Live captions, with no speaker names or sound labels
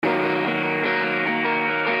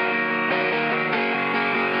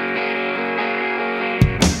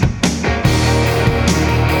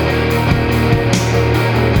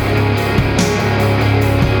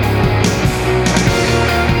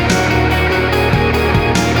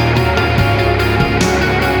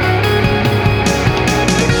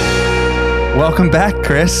Welcome back,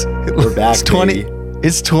 Chris. We're back, baby.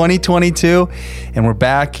 It's 2022, and we're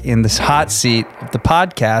back in this hot seat of the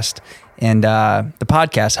podcast, and the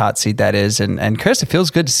podcast hot seat, that is. And Chris, it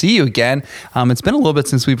feels good to see you again. It's been a little bit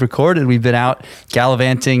since we've recorded. We've been out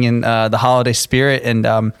gallivanting in the holiday spirit, and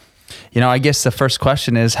I guess the first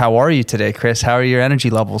question is, how are you today, Chris? How are your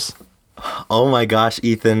energy levels? Oh my gosh,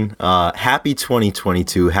 Ethan. Happy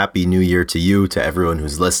 2022. Happy New Year to you, to everyone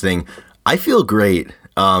who's listening. I feel great.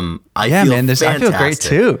 I feel great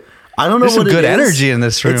too. I don't know There's what some good it is. energy in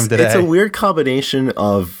this room today. It's a weird combination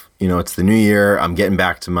of, it's the new year. I'm getting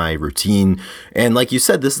back to my routine. And like you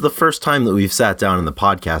said, this is the first time that we've sat down in the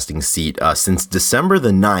podcasting seat since December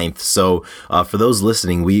the 9th. So for those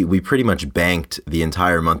listening, we pretty much banked the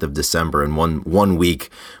entire month of December in one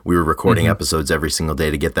week. We were recording episodes every single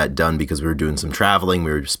day to get that done because we were doing some traveling.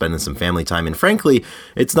 We were spending some family time. And frankly,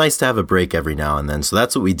 it's nice to have a break every now and then. So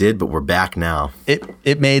that's what we did, but we're back now.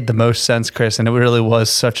 It made the most sense, Chris, and it really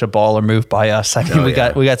was such a baller move by us. I mean, we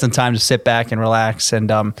got some time to sit back and relax,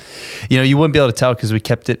 and you wouldn't be able to tell because we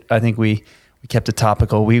kept it. I think we kept it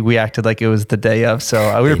topical. We acted like it was the day of,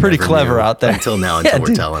 so we were pretty clever out there until now.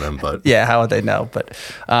 We're telling them, but yeah, how would they know? But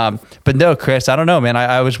no, Chris, I don't know, man.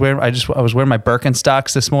 I was wearing my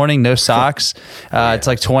Birkenstocks this morning, no socks. It's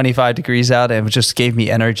like 25 degrees out, and it just gave me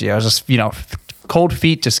energy. I was just cold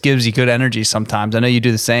feet just gives you good energy sometimes. I know you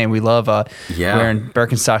do the same. We love wearing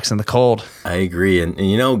Birkenstocks in the cold. I agree.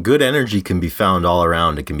 And good energy can be found all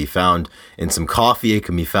around. It can be found in some coffee. It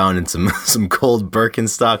can be found in some cold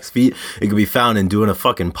Birkenstocks feet. It can be found in doing a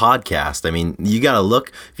fucking podcast. I mean, you got to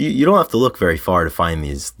look. You don't have to look very far to find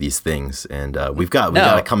these things. And we got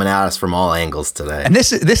it coming at us from all angles today. And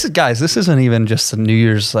this is guys, this isn't even just a New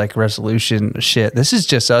Year's resolution shit. This is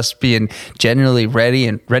just us being genuinely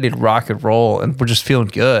ready to rock and roll, and we're just feeling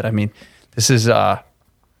good. I mean, this is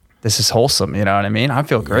wholesome. You know what I mean? I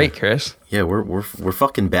feel great, Chris. Yeah, we're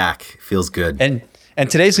fucking back. Feels good. And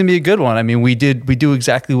today's gonna be a good one. I mean, we do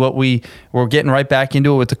exactly what we're getting right back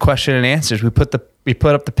into it with the question and answers. We put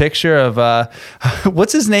up the picture of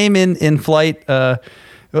what's his name in Flight.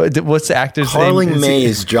 What's the actor's Carling name?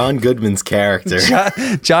 Mays, John Goodman's character.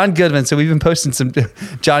 John Goodman. So we've been posting some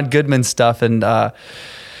John Goodman stuff, and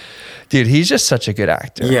dude, he's just such a good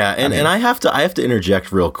actor. Yeah, and I have to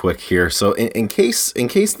interject real quick here. So in case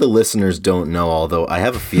the listeners don't know, although I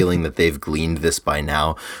have a feeling that they've gleaned this by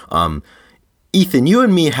now, Ethan, you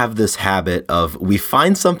and me have this habit of we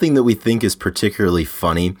find something that we think is particularly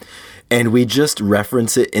funny, and we just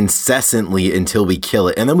reference it incessantly until we kill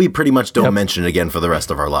it. And then we pretty much don't mention it again for the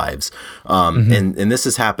rest of our lives. And this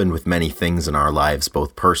has happened with many things in our lives,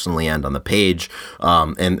 both personally and on the page.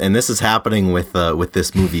 And this is happening with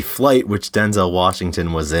this movie Flight, which Denzel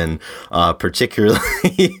Washington was in, particularly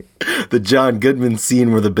the John Goodman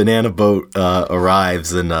scene where the banana boat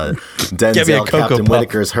arrives and Denzel, Captain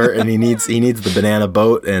Whitaker's hurt and he needs the banana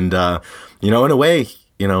boat. And, in a way,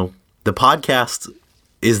 the podcast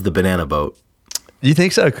is the banana boat. You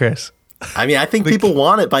think so, Chris? I mean, I think people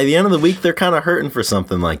want it. By the end of the week, they're kind of hurting for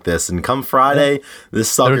something like this. And come Friday, this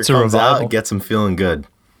sucker comes out and gets them feeling good.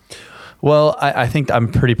 Well, I think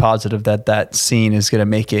I'm pretty positive that scene is going to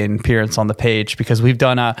make an appearance on the page because we've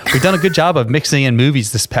done a good job of mixing in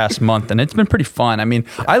movies this past month, and it's been pretty fun. I mean,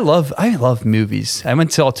 I love movies. I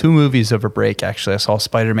went to all 2 movies over break. Actually, I saw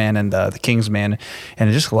Spider-Man and the Kingsman,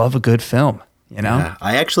 and I just love a good film. Yeah,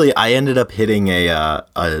 I ended up hitting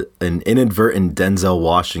an inadvertent Denzel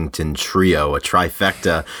Washington trio, a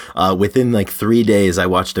trifecta. Within 3 days, I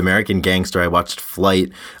watched American Gangster, I watched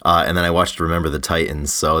Flight, and then I watched Remember the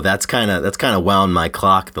Titans. So that's kind of wound my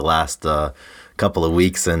clock the last couple of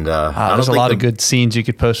weeks. And there's a lot of good scenes you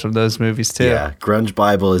could post from those movies too. Yeah, Grunge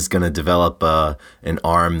Bible is going to develop an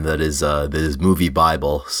arm that is Movie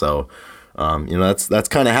Bible. So. That's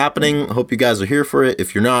kind of happening. Hope you guys are here for it.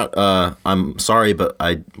 If you're not, I'm sorry, but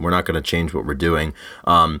we're not going to change what we're doing.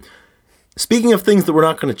 Speaking of things that we're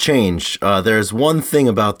not going to change, there's one thing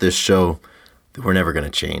about this show that we're never going to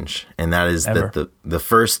change, and that is that the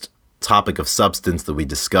first topic of substance that we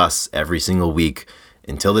discuss every single week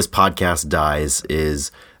until this podcast dies is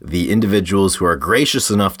the individuals who are gracious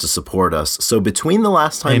enough to support us. So between the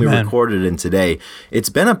last time we recorded and today, it's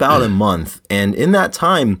been about a month, and in that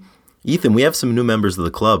time, Ethan, we have some new members of the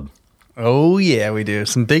club. Oh yeah, we do.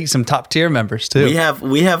 Some top tier members too. We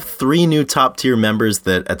have 3 new top tier members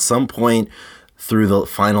that at some point through the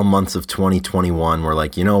final months of 2021 were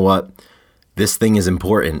like, you know what? This thing is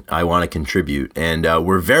important. I want to contribute. And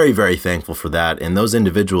we're very, very thankful for that. And those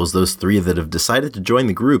individuals, those 3 that have decided to join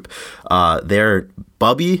the group, they're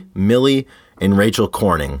Bubby, Millie, and Rachel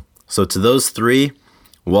Corning. So to those 3,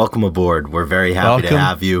 Welcome aboard. We're very happy to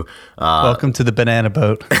have you. Welcome to the banana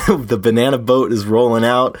boat. The banana boat is rolling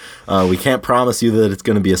out. We can't promise you that it's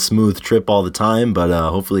going to be a smooth trip all the time, but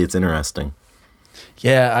hopefully it's interesting.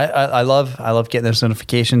 Yeah, I love getting those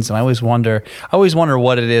notifications, and I always wonder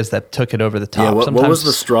what it is that took it over the top. Yeah, what was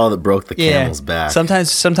the straw that broke the camel's back?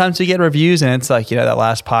 Sometimes we get reviews, and it's like, that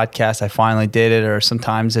last podcast I finally did it, or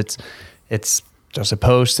sometimes it's just a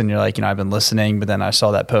post, and you're like, I've been listening, but then I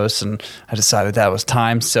saw that post, and I decided that was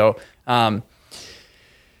time. So,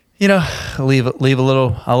 leave a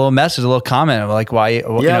little message, a little comment of like why.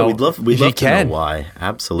 Yeah, we'd love to know why.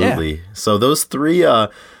 Absolutely. Yeah. So those three.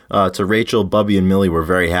 To Rachel, Bubby, and Millie, we're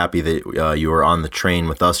very happy that you were on the train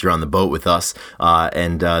with us. You're on the boat with us.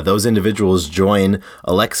 And those individuals join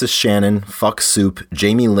Alexis Shannon, Fuck Soup,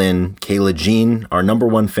 Jamie Lynn, Kayla Jean, our number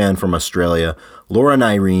one fan from Australia, Laura and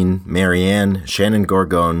Irene, Marianne, Shannon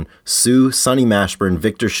Gorgon, Sue, Sonny Mashburn,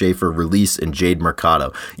 Victor Schaefer, Release, and Jade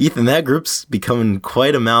Mercado. Ethan, that group's becoming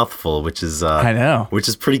quite a mouthful, which is I know, which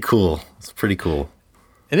is pretty cool. It's pretty cool.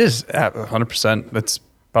 It is 100%. That's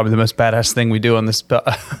probably the most badass thing we do on this.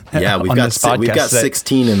 Yeah, we've got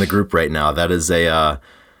 16 in the group right now. That is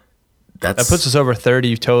that puts us over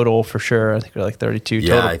 30 total for sure. I think we're like 32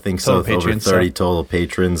 total. Yeah, I think so. Over 30 total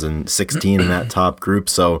patrons and 16 in that top group.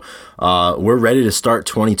 So we're ready to start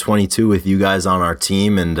 2022 with you guys on our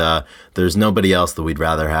team, and there's nobody else that we'd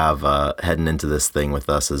rather have heading into this thing with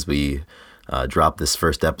us as we drop this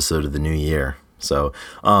first episode of the new year. So,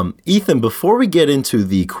 Ethan, before we get into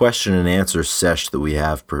the question and answer sesh that we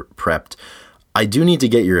have prepped, I do need to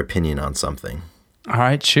get your opinion on something. All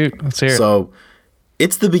right, shoot. Let's hear it. So,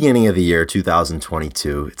 it's the beginning of the year,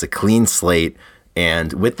 2022. It's a clean slate.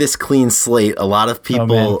 And with this clean slate, a lot of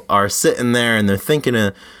people are sitting there and they're thinking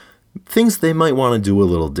of things they might want to do a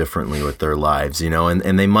little differently with their lives,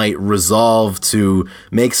 and they might resolve to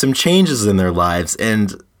make some changes in their lives.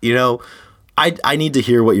 And, I need to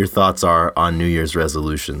hear what your thoughts are on New Year's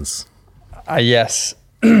resolutions. Yes.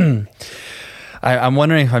 I'm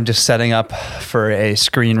wondering if I'm just setting up for a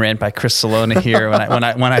screen rant by Chris Salona here when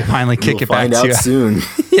I finally kick it back to you. We'll find out soon.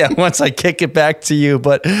 Yeah, once I kick it back to you,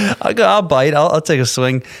 but I'll bite. I'll take a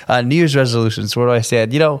swing. New Year's resolutions. What do I say?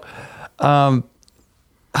 I'm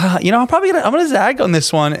gonna zag on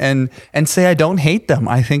this one and say I don't hate them.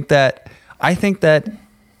 I think that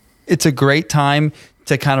it's a great time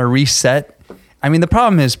to kind of reset. I mean, the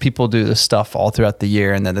problem is people do this stuff all throughout the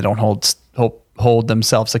year, and then they don't hold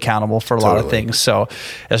themselves accountable for a lot of things. So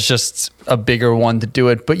it's just a bigger one to do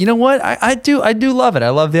it. But you know what? I do love it. I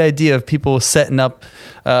love the idea of people setting up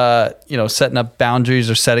boundaries,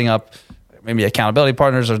 or setting up maybe accountability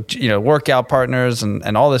partners, or workout partners,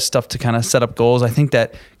 and all this stuff to kind of set up goals. I think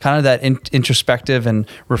that kind of that introspective and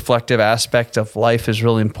reflective aspect of life is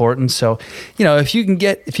really important. So, if you can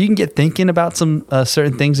get thinking about some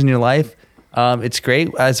certain things in your life, it's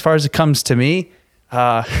great. As far as it comes to me,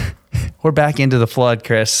 we're back into the flood,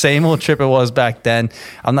 Chris. Same old trip it was back then.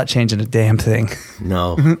 I'm not changing a damn thing.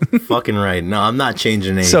 No, fucking right. No, I'm not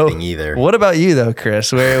changing anything either. What about you though,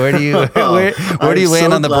 Chris? Where do you where do you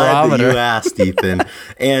land on the barometer? That you asked, Ethan.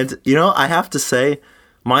 And I have to say,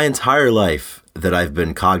 my entire life that I've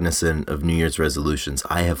been cognizant of New Year's resolutions,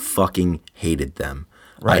 I have fucking hated them.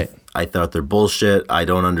 Right. I thought they're bullshit. I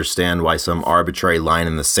don't understand why some arbitrary line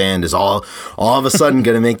in the sand is all of a sudden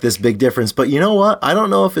going to make this big difference. But you know what? I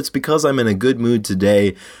don't know if it's because I'm in a good mood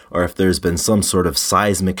today, or if there's been some sort of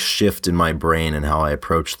seismic shift in my brain and how I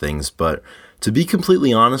approach things. But to be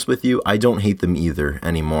completely honest with you, I don't hate them either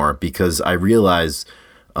anymore, because I realize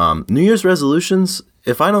New Year's resolutions,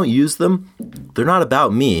 if I don't use them, they're not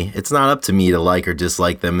about me. It's not up to me to like or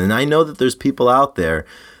dislike them. And I know that there's people out there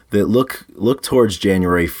that look towards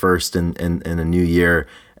January 1st and a new year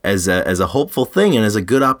as a hopeful thing, and as a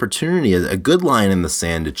good opportunity, as a good line in the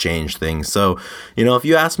sand to change things. So, if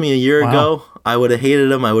you asked me a year ago, I would have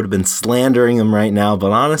hated them. I would have been slandering them right now.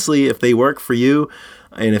 But honestly, if they work for you,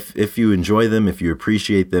 and if you enjoy them, if you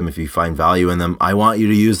appreciate them, if you find value in them, I want you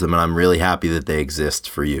to use them. And I'm really happy that they exist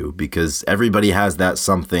for you, because everybody has that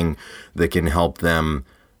something that can help them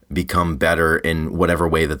become better in whatever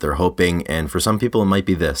way that they're hoping. And for some people, it might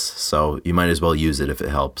be this. So you might as well use it if it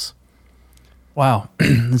helps. Wow.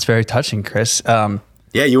 That's very touching, Chris. Yeah,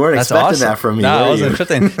 you weren't expecting that from me. No, I wasn't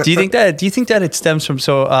expecting. Do you think that it stems from,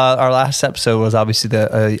 our last episode was obviously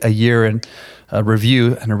a year in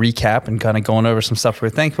review and a recap, and kind of going over some stuff we're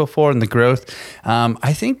thankful for and the growth. Do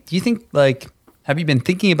you think have you been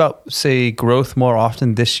thinking about, say, growth more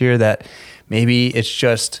often this year, that maybe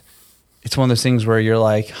it's one of those things where you're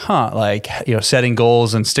like, setting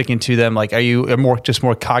goals and sticking to them. Like, are you more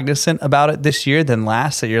cognizant about it this year than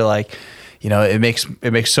last, that you're like, it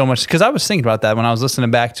makes so much, because I was thinking about that when I was listening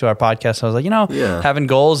back to our podcast. I was like, having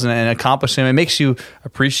goals and accomplishing, it makes you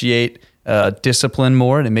appreciate discipline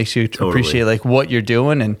more, and it makes you appreciate like what you're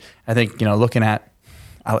doing. And I think, looking at,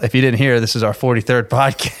 if you didn't hear, this is our 43rd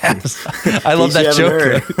podcast. I love that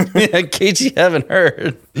joke. In case you haven't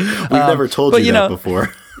heard. We've never told you that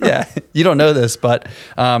before. Yeah, you don't know this, but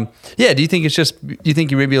do you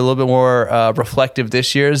think you're maybe a little bit more reflective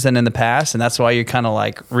this year than in the past, and that's why you're kind of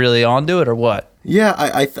like really onto it, or what? Yeah,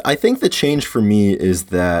 I think the change for me is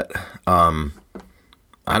that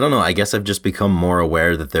I don't know. I guess I've just become more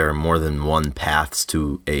aware that there are more than one paths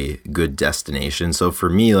to a good destination. So for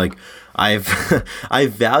me, like I've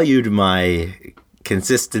valued my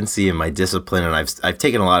consistency and my discipline, and I've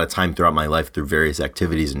taken a lot of time throughout my life through various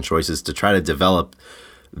activities and choices to try to develop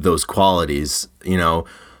those qualities,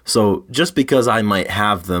 So just because I might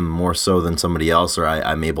have them more so than somebody else, or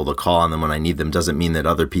I'm able to call on them when I need them, doesn't mean that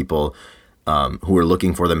other people who are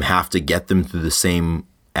looking for them have to get them through the same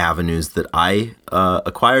avenues that I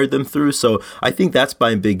acquired them through. So I think that's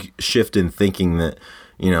my big shift in thinking, that,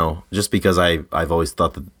 just because I've always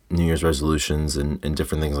thought that New Year's resolutions and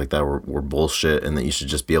different things like that were bullshit, and that you should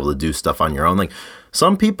just be able to do stuff on your own. Like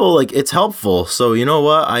some people, like it's helpful. So you know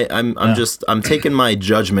what? I'm taking my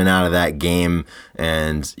judgment out of that game,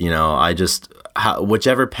 and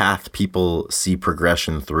whichever path people see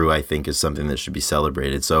progression through, I think is something that should be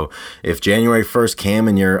celebrated. So if January 1st came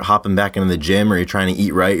and you're hopping back into the gym, or you're trying to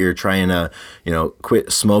eat right, you're trying to,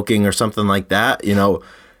 quit smoking or something like that,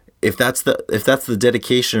 if that's the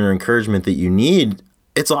dedication or encouragement that you need,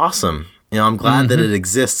 it's awesome. I'm glad that it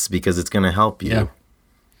exists, because it's going to help you.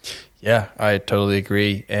 Yeah, I totally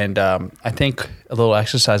agree. And I think a little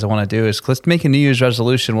exercise I want to do is, let's make a New Year's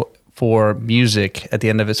resolution for music at the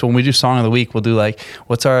end of it. So when we do Song of the Week, we'll do like,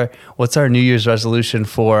 what's our New Year's resolution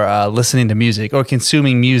for listening to music or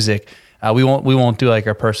consuming music. We won't do like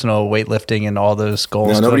our personal weightlifting and all those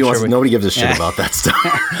goals. No, nobody gives a shit about that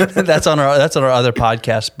stuff. That's on our other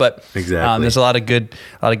podcast. But exactly, there's a lot of good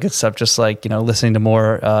stuff. Just like listening to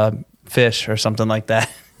more Fish or something like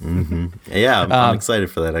that. Mm-hmm. Yeah, I'm excited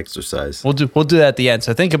for that exercise. We'll do that at the end.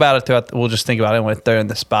 So think about it we'll just think about it when they're in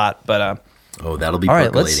the spot. But that'll be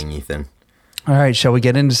percolating, Ethan. All right, shall we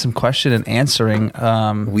get into some question and answering?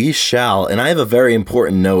 We shall, and I have a very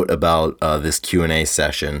important note about this Q&A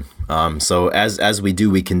session. So as we do,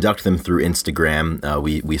 we conduct them through Instagram.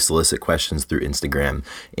 We solicit questions through Instagram,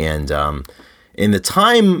 and in the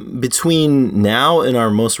time between now and our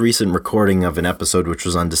most recent recording of an episode, which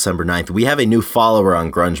was on December 9th, we have a new follower on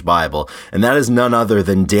Grunge Bible, and that is none other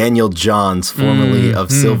than Daniel Johns, formerly of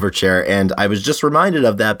Silverchair. And I was just reminded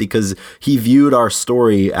of that because he viewed our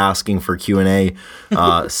story asking for Q&A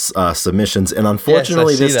submissions, and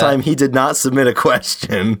unfortunately this time he did not submit a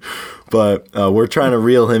question, but we're trying to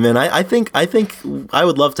reel him in. I think I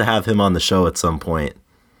would love to have him on the show at some point.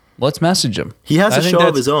 Let's message him. He has a show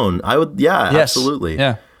of his own. Yes, absolutely.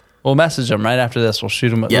 Yeah. We'll message him right after this. We'll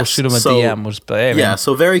shoot him a DM. We'll just be, hey, man.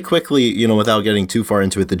 So very quickly, without getting too far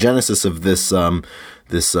into it, the genesis of this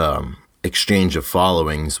exchange of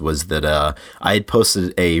followings was that I had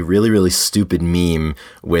posted a really, really stupid meme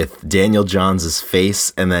with Daniel Johns'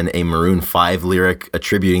 face and then a Maroon 5 lyric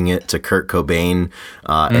attributing it to Kurt Cobain.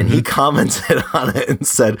 And he commented on it and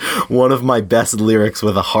said, "One of my best lyrics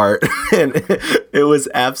with a heart." And it was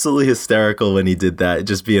absolutely hysterical when he did that,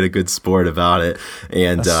 just being a good sport about it.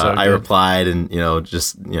 And I replied and,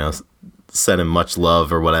 sent him much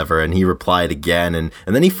love or whatever. And he replied again. And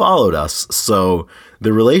then he followed us. So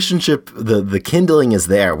the relationship, the kindling is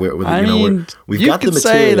there. We've got the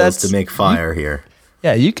materials to make fire here.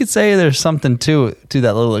 Yeah, you could say there's something to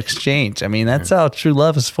that little exchange. I mean, that's how true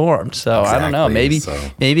love is formed. So exactly. I don't know.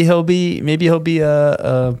 Maybe he'll be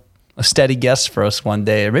a steady guest for us one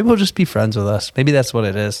day, or maybe he'll just be friends with us. Maybe that's what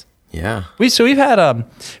it is. Yeah. We've had a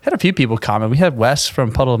few people comment. We had Wes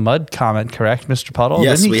from Puddle of Mud comment, correct, Mr. Puddle?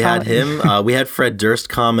 Yes, we had him. We had Fred Durst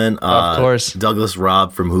comment. Of course. Douglas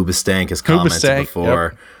Robb from Hoobastank has commented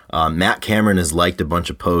before. Yep. Matt Cameron has liked a bunch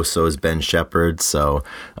of posts. So has Ben Shepard. So,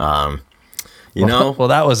 well,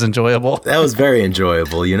 that was enjoyable. That was very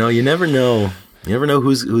enjoyable. You never know. You never know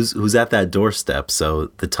who's at that doorstep. So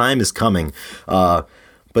the time is coming. But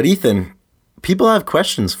Ethan, people have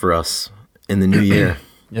questions for us in the new year.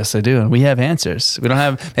 Yes, I do. And we have answers. We don't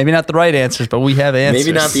have, maybe not the right answers, but we have answers.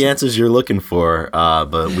 Maybe not the answers you're looking for,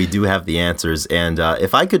 but we do have the answers. And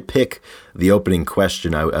if I could pick the opening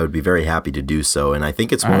question, I would be very happy to do so. And I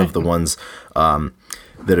think it's one of the ones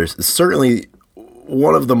that are certainly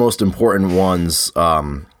one of the most important ones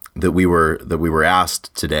that we were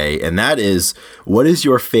asked today. And that is, what is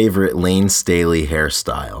your favorite Layne Staley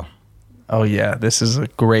hairstyle? Oh yeah, this is a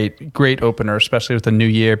great opener, especially with the new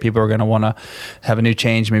year. People are going to want to have a new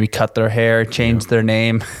change, maybe cut their hair, change their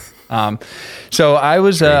name. So I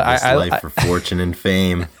was life for fortune and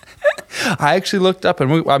fame. I actually looked up,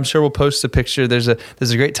 and I'm sure we'll post a picture. There's a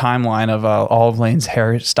great timeline of all of Layne's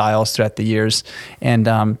hairstyles throughout the years, and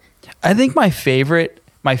I think my favorite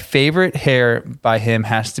hair by him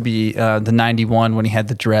has to be the 91 when he had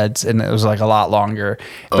the dreads, and it was like a lot longer,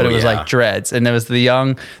 but it was like dreads, and it was the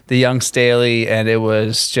young Staley, and it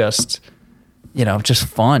was just, just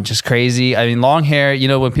fun, just crazy. I mean, long hair,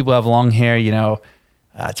 when people have long hair,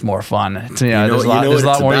 it's more fun. It's, there's a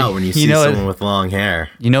lot more when you see someone with long hair.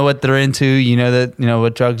 You know what they're into,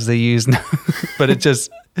 what drugs they use, but it's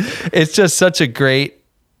just such a great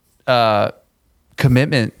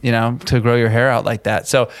commitment, to grow your hair out like that.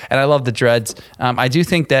 So, and I love the dreads. I do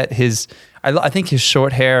think that I think his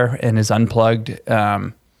short hair and his unplugged,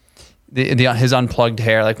 his unplugged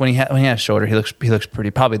hair, like when he has shorter, he looks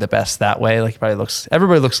probably the best that way. Like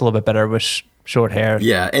everybody looks a little bit better with short hair.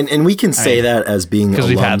 Yeah, and we can say that as being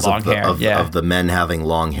alums of the men having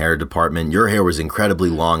long hair department. Your hair was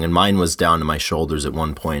incredibly long, and mine was down to my shoulders at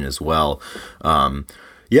one point as well.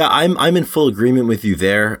 Yeah, I'm in full agreement with you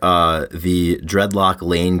there. The dreadlock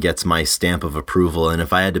Layne gets my stamp of approval, and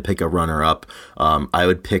if I had to pick a runner-up, I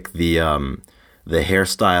would pick the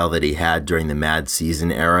hairstyle that he had during the Mad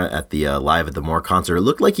Season era at the Live at the Moore concert. It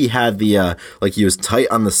looked like he had like he was tight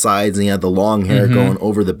on the sides and he had the long hair going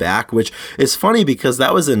over the back, which is funny because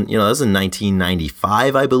that was in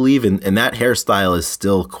 1995, I believe, and that hairstyle is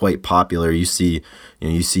still quite popular. You see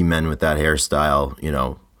men with that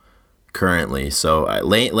hairstyle, currently. So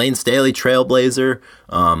Layne Staley, trailblazer,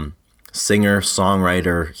 singer,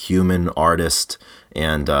 songwriter, human, artist.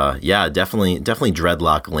 And definitely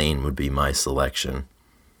dreadlock Layne would be my selection.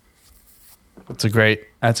 That's a great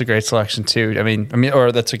selection too. I mean,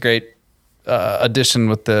 or that's a great addition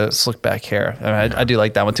with the slick back hair. I do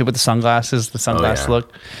like that one too, with the sunglasses,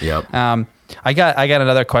 look. Yep. I got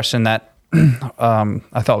another question that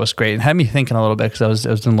I thought was great and had me thinking a little bit because I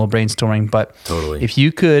was doing a little brainstorming. But totally, if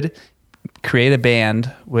you could create a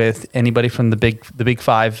band with anybody from the big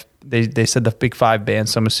five. They said the big five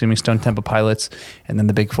bands, so I'm assuming Stone Temple Pilots and then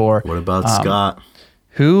the big four. What about Scott?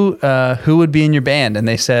 Who would be in your band? And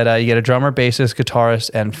they said you get a drummer, bassist,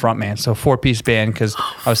 guitarist, and frontman. So 4-piece band because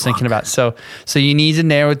I was thinking about so you need to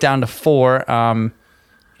narrow it down to 4.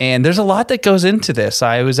 And there's a lot that goes into this.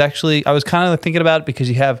 I was kind of thinking about it because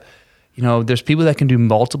you have, there's people that can do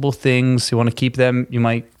multiple things. You want to keep them. You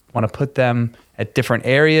might want to put them at different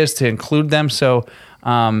areas to include them. So.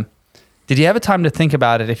 Did you have a time to think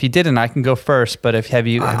about it? If you didn't, I can go first. But have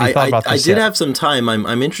you thought about this? I did have some time.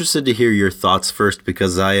 I'm interested to hear your thoughts first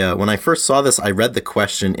because when I first saw this, I read the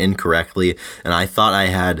question incorrectly, and I thought I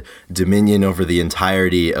had dominion over the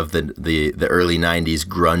entirety of the early '90s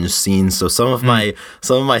grunge scene. So some of my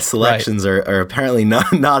selections are apparently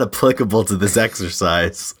not applicable to this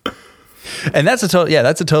exercise. And that's a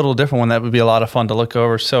total different one. That would be a lot of fun to look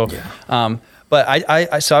over. So, but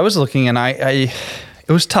I was looking and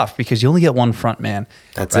it was tough because you only get one front man.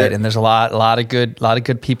 That's right? it. And there's a lot of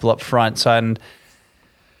good people up front. So, and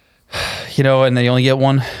then you only get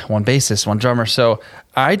one bassist, one drummer. So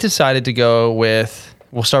I decided to go with,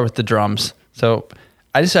 we'll start with the drums. So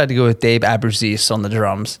I decided to go with Dave Abruzzese on the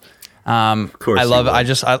drums. Of course, I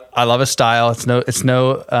love his style. It's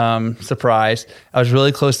no surprise. I was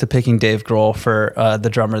really close to picking Dave Grohl for the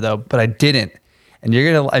drummer though, but I didn't. And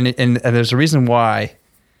and there's a reson why.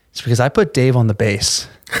 It's because I put Dave on the bass,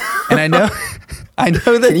 and I know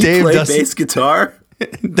that can Dave play does bass guitar.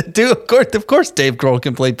 Dude, of course, Dave Grohl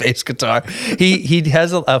can play bass guitar. He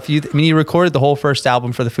has a few. He recorded the whole first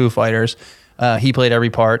album for the Foo Fighters. He played every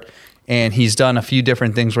part, and he's done a few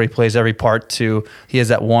different things where he plays every part too. He has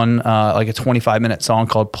that one like a 25-minute song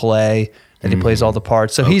called "Play," and he plays all the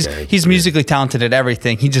parts. So he's musically talented at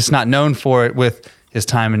everything. He's just not known for it with his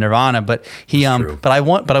time in Nirvana, but I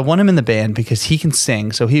want him in the band because he can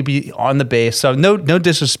sing, so he'd be on the bass. So no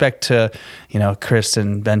disrespect to Chris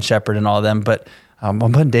and Ben Shepherd and all of them, but I'm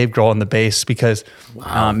putting Dave Grohl on the bass because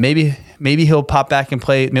maybe he'll pop back and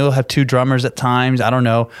play. Maybe he'll have 2 drummers at times. I don't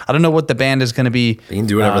know what the band is going to be. They can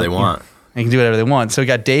do whatever they want. They can do whatever they want. So we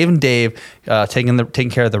got Dave and Dave taking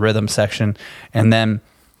care of the rhythm section, and then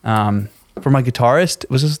for my guitarist, it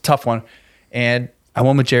was just a tough one, and I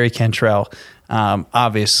went with Jerry Cantrell.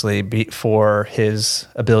 Obviously, for his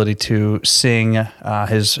ability to sing,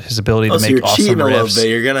 his ability to make awesome cheating riffs. A little bit.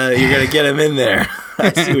 You're gonna get him in there.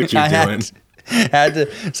 I see what you're doing. Had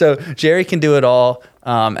to. So Jerry can do it all,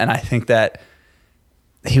 and I think that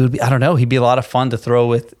he would be. I don't know. He'd be a lot of fun to throw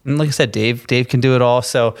with. And like I said, Dave can do it all.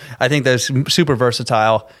 So I think that's super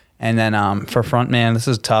versatile. And then for frontman, this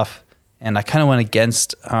is tough. And I kind of went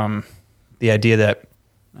against the idea that,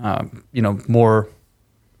 more,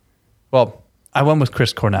 well, I went with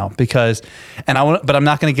Chris Cornell but I'm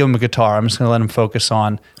not going to give him a guitar. I'm just going to let him focus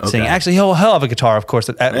on singing. Actually, he'll have a guitar, of course,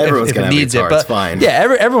 if he needs it. But it's fine.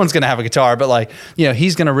 Yeah, everyone's going to have a guitar, but like,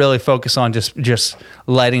 he's going to really focus on just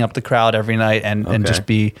lighting up the crowd every night and just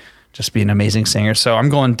be an amazing singer. So I'm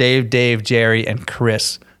going Dave, Jerry, and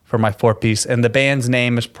Chris for my 4-piece. And the band's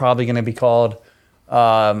name is probably going to be called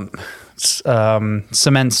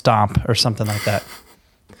Cement Stomp or something like that.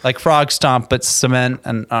 Like Frog Stomp, but cement,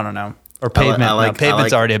 and I don't know. Or Pavement.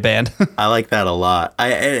 Pavement's already a band. I like that a lot.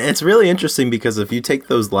 And it's really interesting because if you take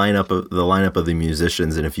those lineup of the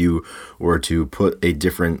musicians, and if you were to put a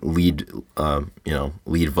different lead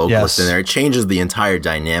vocalist in there, it changes the entire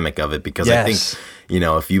dynamic of it. Because I think,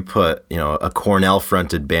 if you put, a Cornell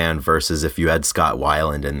fronted band versus if you had Scott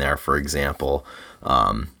Weiland in there, for example,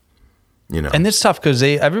 And it's tough because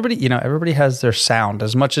everybody has their sound.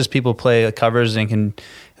 As much as people play covers and can,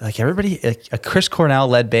 like everybody, a Chris Cornell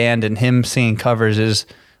led band and him singing covers is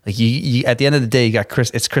like you at the end of the day you got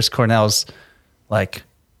it's Chris Cornell's like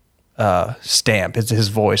stamp. It's his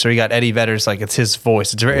voice. Or you got Eddie Vedder's like it's his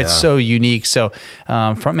voice. It's so unique. So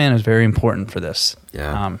frontman is very important for this.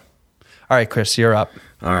 Yeah. All right, Chris, you're up.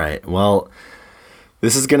 All right. Well,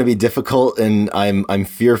 this is going to be difficult, and I'm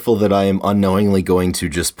fearful that I am unknowingly going to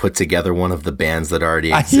just put together one of the bands that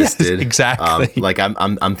already existed. Yes, exactly. Like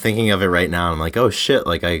I'm thinking of it right now. I'm like, oh shit!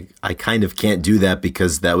 Like I kind of can't do that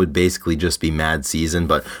because that would basically just be Mad Season.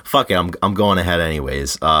 But fuck it, I'm going ahead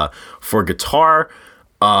anyways. For guitar,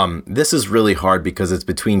 this is really hard because it's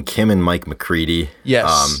between Kim and Mike McCready.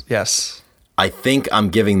 Yes. Yes. I think I'm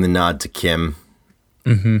giving the nod to Kim.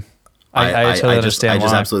 Mm-hmm. I totally understand. I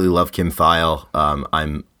just absolutely love Kim Thile.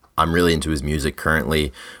 I'm really into his music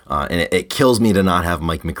currently, and it kills me to not have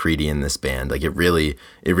Mike McCready in this band. Like it really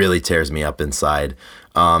tears me up inside.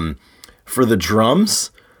 For the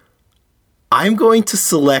drums, I'm going to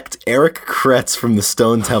select Eric Kretz from the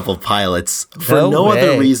Stone Temple Pilots for no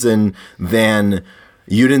other reason than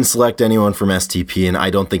you didn't select anyone from STP, and I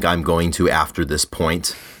don't think I'm going to after this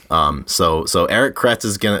point. So Eric Kretz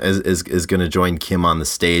is gonna join Kim on the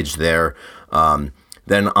stage there.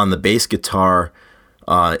 Then on the bass guitar,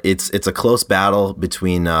 it's a close battle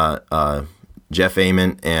between Jeff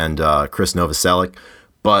Ament and Chris Novoselic,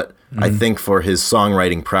 but I think for his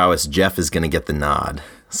songwriting prowess, Jeff is gonna get the nod.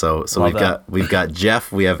 So we've got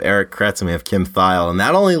Jeff, we have Eric Kretz, and we have Kim Thile, and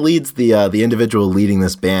that only leads the individual leading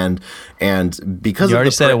this band. And because you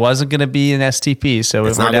already said it wasn't going to be an STP, so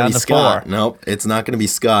it's not going to be Scott. Nope, it's not going to be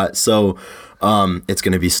Scott. So it's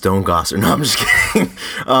going to be Stone Gosser. No, I'm just kidding.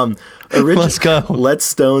 Let's go. Let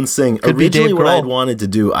Stone sing. Could Originally, be Dave what Grohl. I'd wanted to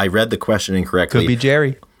do, I read the question incorrectly. Could be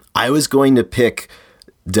Jerry. I was going to pick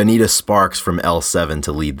Donita Sparks from L7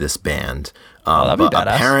 to lead this band. That'd be But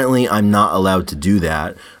badass. apparently I'm not allowed to do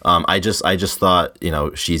that. I just thought,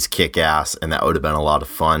 she's kick-ass, and that would have been a lot of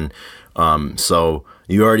fun. So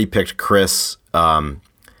you already picked Chris.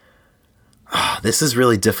 This is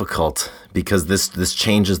really difficult because this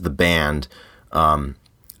changes the band.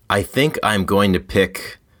 I think I'm going to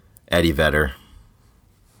pick Eddie Vedder.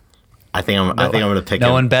 I think I'm going to pick him.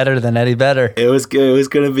 No one better than Eddie Vedder. It was going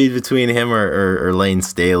to be between him or Layne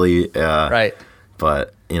Staley. Right.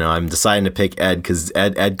 But I'm deciding to pick Ed because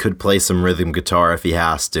Ed could play some rhythm guitar if he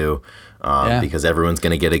has to, because everyone's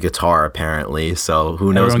going to get a guitar apparently. So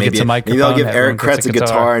who knows? Maybe I'll give Eric Kretz a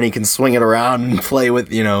guitar and he can swing it around and play with,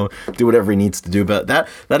 do whatever he needs to do. But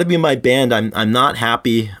that'd be my band. I'm not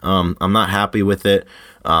happy. I'm not happy with it.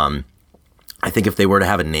 I think if they were to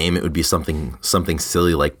have a name, it would be something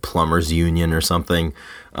silly like Plumbers Union or something.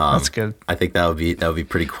 That's good. I think that would be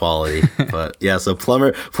pretty quality. But yeah, so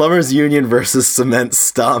Plumbers Union versus Cement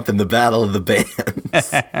Stomp in the battle of the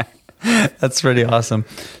bands. That's pretty awesome.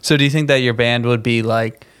 So do you think that your band would be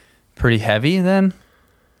like pretty heavy then?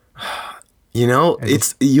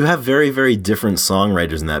 You have very, very different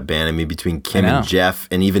songwriters in that band. I mean, between Kim and Jeff,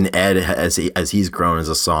 and even Ed as he's grown as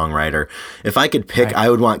a songwriter. If I could pick, I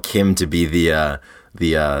would want Kim to be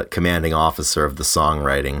the commanding officer of the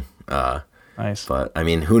songwriting. Nice. But I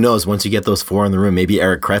mean, who knows? Once you get those four in the room, maybe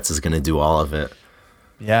Eric Kretz is going to do all of it.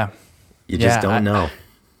 Yeah. You just don't know.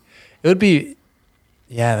 It would be.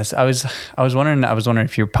 Yeah, I was wondering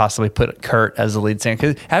if you possibly put Kurt as the lead singer,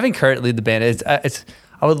 because having Kurt lead the band it's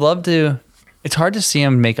I would love to. It's hard to see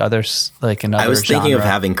him make others like another. I was thinking genre.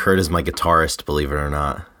 of having Kurt as my guitarist, believe it or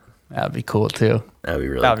not. That'd be cool too. That'd be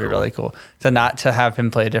really cool. To have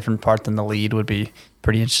him play a different part than the lead would be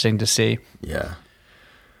pretty interesting to see. Yeah.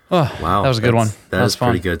 Oh, wow, that was a good one. That is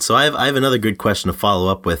pretty good. So I have another good question to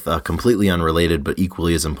follow up with, completely unrelated but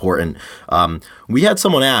equally as important. We had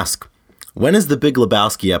someone ask, when is the Big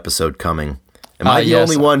Lebowski episode coming? Am I the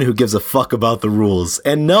only one who gives a fuck about the rules?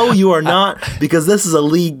 And no, you are not, because this is a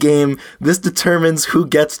league game. This determines who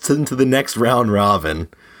gets into the next round robin.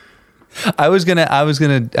 I was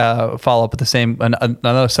gonna follow up with the same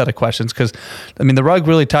another set of questions, because I mean the rug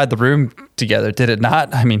really tied the room together, did it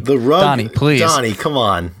not? I mean, the rug, Donnie, please, Donnie, come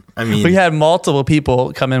on. I mean, we had multiple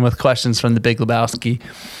people come in with questions from the Big Lebowski,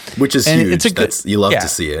 which is huge. You love to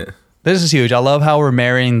see it. This is huge. I love how we're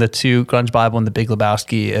marrying the two, Grunge Bible and the Big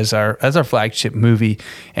Lebowski, as our flagship movie.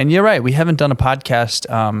 And you're right, we haven't done a podcast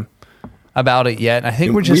about it yet. I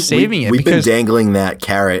think we're just saving it. We've been dangling that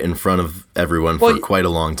carrot in front of everyone for quite a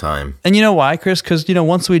long time. And you know why, Chris? Because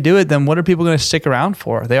once we do it, then what are people going to stick around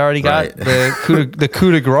for? They already got the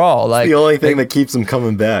coup de grace. Like, the only thing that keeps them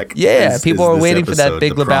coming back. Yeah, people are waiting for that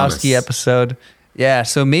Big Lebowski episode. Yeah,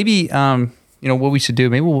 so maybe what we should do,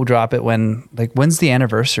 maybe we'll drop it when's the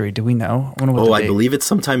anniversary? Do we know? I believe it's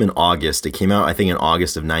sometime in August. It came out, I think, in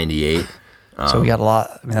August of 98. So we got a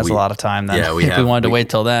lot. I mean, that's a lot of time then. Yeah, we wanted to wait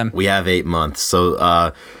till then. We have 8 months. So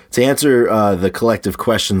to answer the collective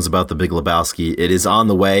questions about the Big Lebowski, it is on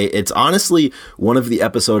the way. It's honestly one of the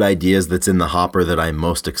episode ideas that's in the hopper that I'm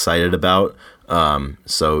most excited about.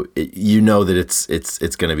 So that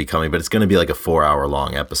it's going to be coming, but it's going to be like a 4-hour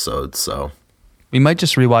long episode. So we might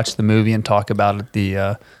just rewatch the movie and talk about it.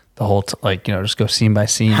 The whole just go scene by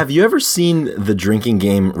scene. Have you ever seen the drinking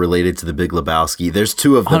game related to the Big Lebowski? There's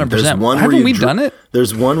 2 of them. 100%. There's one Haven't we done it?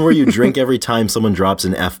 There's one where you drink every time someone drops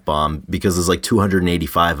an F-bomb, because there's like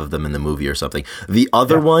 285 of them in the movie or something. The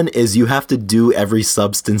other one is you have to do every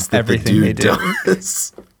substance that everything the dude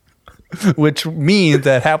does. Which means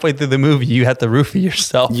that halfway through the movie, you have to roofie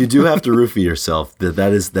yourself. You do have to roofie yourself.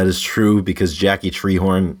 That is true, because Jackie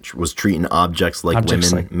Treehorn was treating objects like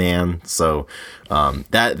women, man. So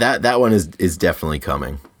that one is definitely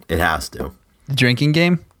coming. It has to. The drinking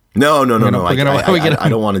game? No. I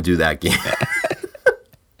don't want to do that game.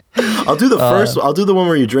 I'll do the first. I'll do the one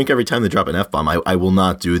where you drink every time they drop an F-bomb. I will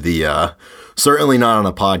not do the. Certainly not on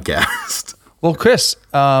a podcast. Well, Chris,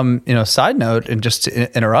 side note, and just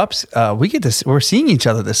to interrupt, we're seeing each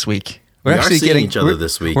other this week. We're actually seeing each other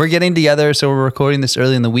this week. We're getting together, so we're recording this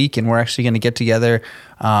early in the week, and we're actually going to get together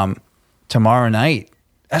tomorrow night.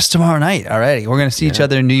 That's tomorrow night already. We're going to see each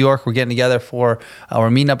other in New York. We're getting together we're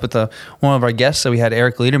meeting up with one of our guests. So we had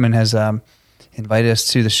Eric Lederman has invited us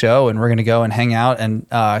to the show, and we're going to go and hang out. And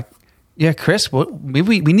Chris, we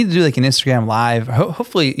need to do like an Instagram live.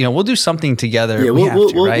 Hopefully, we'll do something together. Yeah,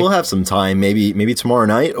 we'll have some time. Maybe tomorrow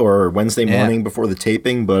night or Wednesday morning before the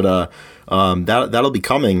taping. But that'll be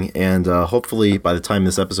coming, and hopefully by the time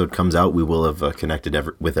this episode comes out, we will have connected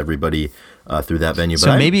with everybody through that venue. But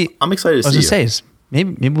I'm excited to see you.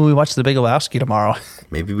 Maybe we watch the Big Lebowski tomorrow.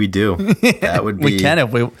 Maybe we do. That would be. we can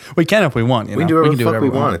if we want. We can do whatever we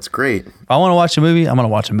want. It's great. If I want to watch a movie, I'm going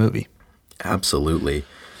to watch a movie. Absolutely.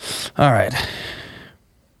 All right.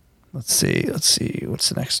 Let's see. What's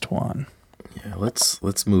the next one? Yeah,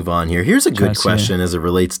 let's move on here. Here's a good question as it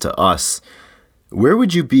relates to us. Where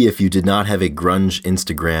would you be if you did not have a grunge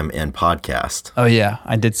Instagram and podcast? Oh yeah,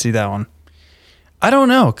 I did see that one. I don't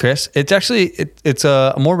know, Chris. It's actually it's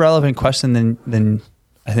a more relevant question than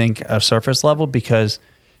I think a surface level, because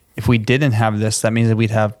if we didn't have this, that means that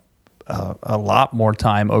we'd have a lot more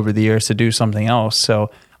time over the years to do something else.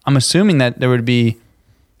 So I'm assuming that there would be.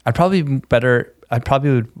 I'd probably would, I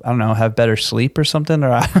don't know, have better sleep or something,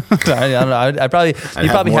 or I don't know. I'd probably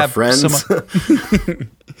have friends.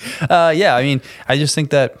 Yeah, I mean, I just think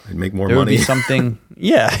that I'd make more there money. Would be something.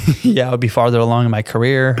 Yeah, I would be farther along in my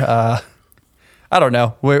career. I don't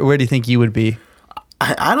know. Where do you think you would be?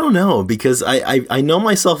 I don't know, because I know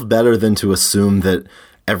myself better than to assume that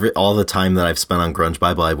all the time that I've spent on Grunge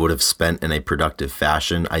Bible I would have spent in a productive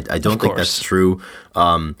fashion. I don't think that's true.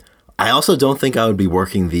 I also don't think I would be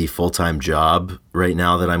working the full-time job right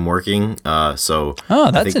now that I'm working. That's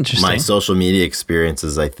interesting. My social media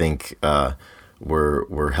experiences, I think,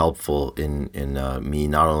 were helpful in me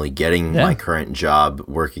not only getting my current job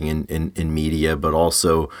working in media, but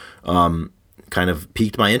also kind of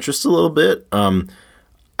piqued my interest a little bit.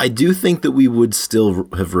 I do think that we would still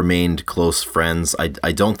have remained close friends.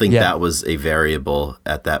 I don't think that was a variable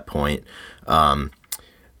at that point.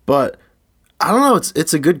 But I don't know.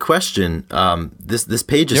 It's a good question. This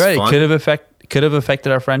page is You're right. fun. It could have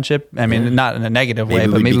affected our friendship. I mean, not in a negative way,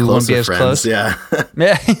 but maybe we wouldn't be as close. Yeah.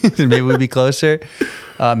 Yeah. Maybe we'd be closer.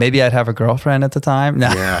 Maybe I'd have a girlfriend at the time.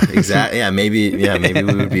 No. Yeah, exactly. Maybe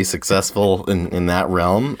we would be successful in that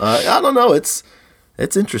realm. I don't know. It's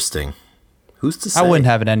interesting. Who's to say? I wouldn't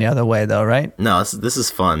have it any other way, though, right? No, this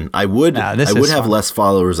is fun. I would have fun. less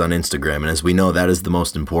followers on Instagram, and as we know, that is the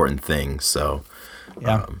most important thing. So,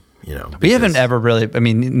 yeah, because we haven't ever really. I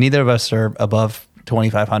mean, neither of us are above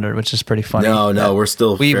 2,500, which is pretty funny. No, we're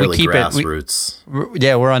still fairly keep grassroots.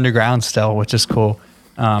 We're underground still, which is cool.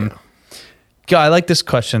 I like this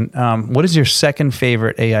question. What is your second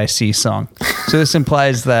favorite AIC song? So this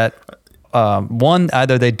implies that one,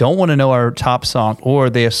 either they don't want to know our top song, or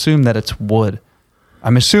they assume that it's Wood.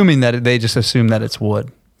 I'm assuming that they just assume that it's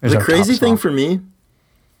Wood. The crazy thing for me,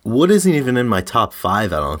 Wood isn't even in my top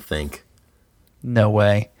 5, I don't think. No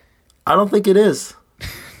way. I don't think it is.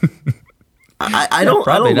 I don't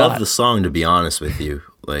not. love the song, to be honest with you.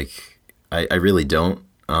 Like, I really don't.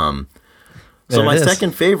 So my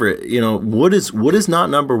second favorite, Wood is not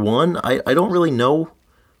number 1. I don't really know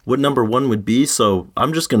what number 1 would be, so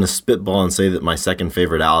I'm just going to spitball and say that my second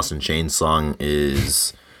favorite Alice in Chains song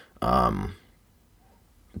is Don't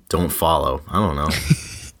Follow. I don't know.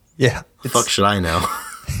 Yeah. The fuck should I know?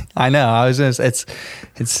 I know. I was going to say,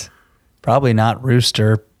 it's probably not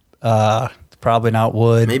Rooster. It's probably not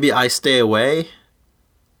Wood. Maybe I Stay Away?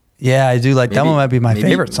 Yeah, I do like that one. Might be my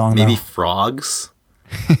favorite song, Maybe though. Frogs?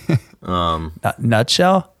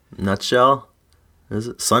 Nutshell? Is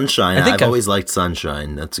it Sunshine? I've always liked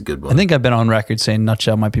Sunshine. That's a good one. I think I've been on record saying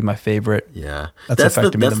Nutshell might be my favorite. Yeah. That's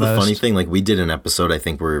affected me the most. That's the funny thing. Like, we did an episode, I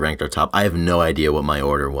think, where we ranked our top. I have no idea what my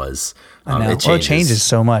order was. I know. It changes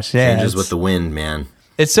so much. Yeah, changes with the wind, man.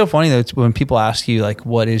 It's so funny though when people ask you like,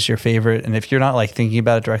 what is your favorite? And if you're not like thinking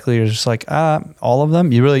about it directly, you're just like, all of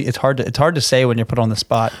them. It's hard to say when you're put on the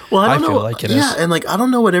spot. Well, I feel like it is. Yeah, and like, I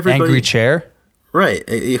don't know what everybody... Angry Chair? Right.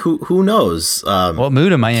 Who knows? What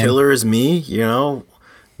mood am I in? Killer Is Me,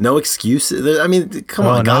 no excuses. I mean, come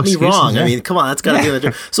on, got me wrong. Yeah. I mean, come on, that's got to be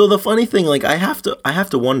the. So the funny thing, like, I have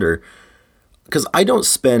to wonder, because I don't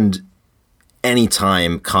spend any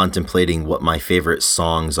time contemplating what my favorite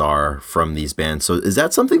songs are from these bands. So is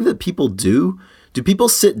that something that people do? Do people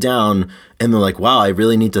sit down and they're like, wow, I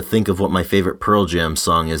really need to think of what my favorite Pearl Jam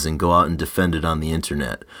song is and go out and defend it on the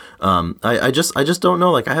internet? I just don't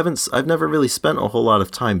know. Like, I've never really spent a whole lot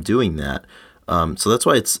of time doing that. So that's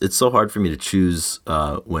why it's so hard for me to choose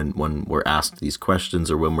when we're asked these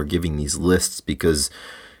questions or when we're giving these lists, because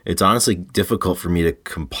it's honestly difficult for me to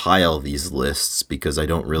compile these lists because I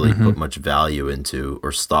don't really put much value into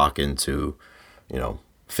or stock into,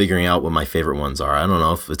 figuring out what my favorite ones are. I don't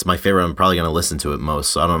know if it's my favorite. I'm probably going to listen to it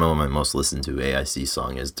most. So I don't know what my most listened to AIC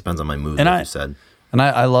song is. Depends on my mood, like you said. And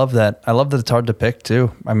I love that. I love that it's hard to pick too.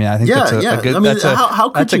 I mean, I think that's a good. I mean,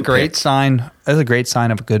 that's a great sign. That's a great sign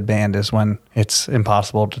of a good band is when it's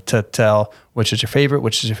impossible to tell which is your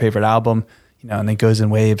favorite album. And it goes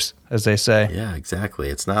in waves, as they say. Yeah, exactly.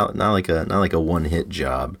 It's not like a one hit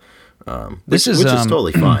job. Which is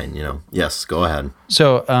totally fine. Yes, go ahead.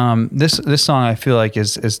 So this song I feel like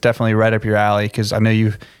is definitely right up your alley, because I know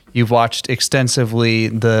you've watched extensively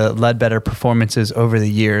the Ledbetter performances over the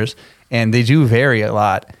years. And they do vary a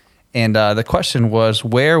lot. And the question was,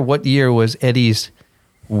 what year was Eddie's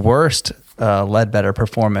worst Ledbetter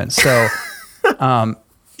performance? So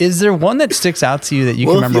is there one that sticks out to you that you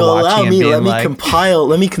can remember watching and being like...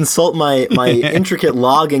 Let me consult my intricate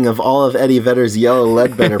logging of all of Eddie Vedder's Yellow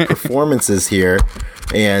Ledbetter performances here.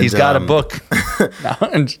 And he's got a book.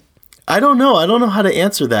 I don't know. I don't know how to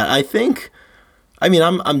answer that.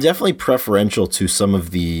 I'm definitely preferential to some of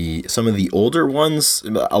the older ones.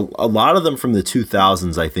 A lot of them from the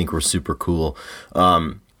 2000s, I think, were super cool.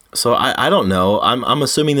 So I don't know. I'm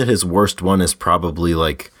assuming that his worst one is probably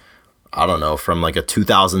like, I don't know, from like a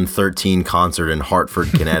 2013 concert in Hartford,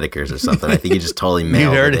 Connecticut or something. I think he just totally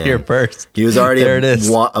mailed it. You heard it here first. He was already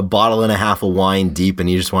a bottle and a half of wine deep, and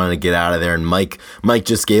he just wanted to get out of there. And Mike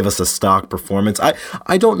just gave us a stock performance.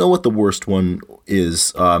 I don't know what the worst one is.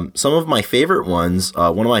 Some of my favorite ones,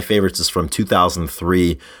 one of my favorites is from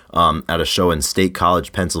 2003 at a show in State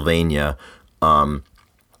College, Pennsylvania. And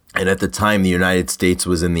at the time, the United States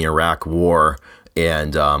was in the Iraq War.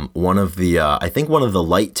 And one of the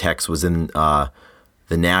light techs was in the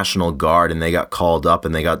National Guard, and they got called up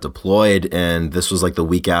and they got deployed. And this was like the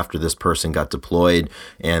week after this person got deployed,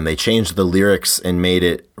 and they changed the lyrics and made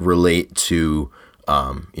it relate to,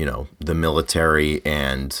 the military,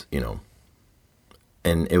 and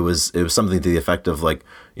it was something to the effect of like,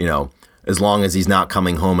 as long as he's not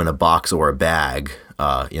coming home in a box or a bag.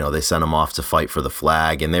 They sent him off to fight for the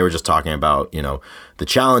flag, and they were just talking about, the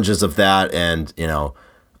challenges of that, and,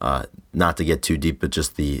 not to get too deep, but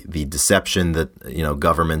just the deception that,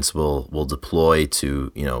 governments will deploy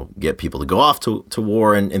to, get people to go off to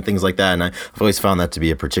war and things like that. And I've always found that to be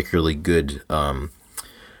a particularly good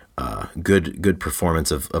good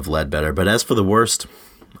performance of Ledbetter. But as for the worst,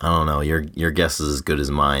 I don't know. Your guess is as good as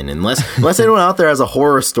mine. Unless anyone out there has a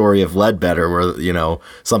horror story of Ledbetter where,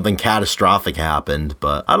 something catastrophic happened,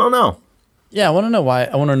 but I don't know. Yeah, I want to know why.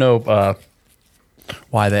 I want to know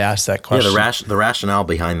why they asked that question. Yeah, the rationale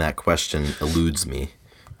behind that question eludes me.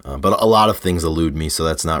 But a lot of things elude me, so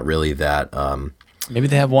that's not really that. Maybe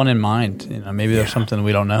they have one in mind. Maybe there's something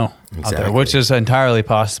we don't know out there, which is entirely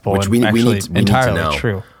possible. Which and we need entirely to know.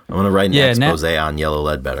 True. I'm gonna write an expose on Yellow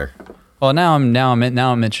Ledbetter. Well, now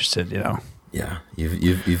I'm interested. Yeah,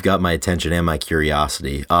 you've got my attention and my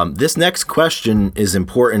curiosity. This next question is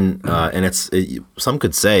important, and some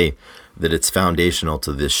could say that it's foundational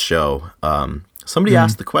to this show. Somebody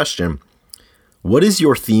asked the question, "What is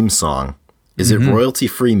your theme song? Is it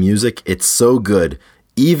royalty-free music? It's so good.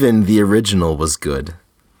 Even the original was good."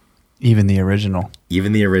 Even the original.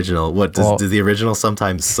 Even the original. What does the original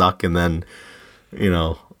sometimes suck, and then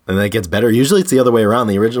and then it gets better? Usually it's the other way around.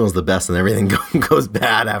 The original is the best, and everything goes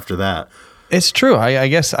bad after that. It's true. I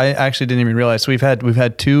guess I actually didn't even realize. So we've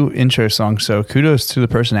had 2 intro songs. So kudos to the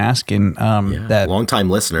person asking. That long-time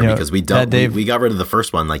listener, because we got rid of the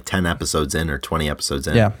first one like 10 episodes in or 20 episodes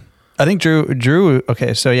in. Yeah. I think Drew.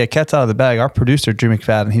 Okay, so yeah, cat's out of the bag. Our producer, Drew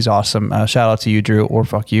McFadden, he's awesome. Shout out to you, Drew, or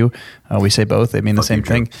fuck you. We say both. They mean the same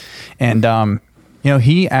thing. And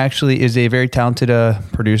he actually is a very talented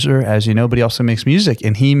producer, as you know, but he also makes music,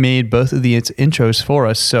 and he made both of the intros for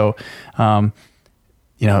us. So,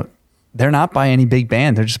 they're not by any big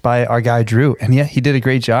band. They're just by our guy Drew, and yeah, he did a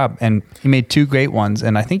great job, and he made 2 great ones,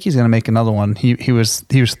 and I think he's going to make another one. He was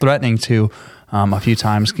threatening to. A few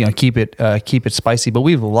times, keep it spicy, but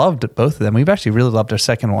we've loved both of them. We've actually really loved our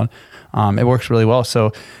second one. It works really well.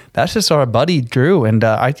 So that's just our buddy Drew, and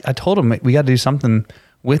I told him we got to do something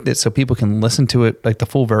with it so people can listen to it like the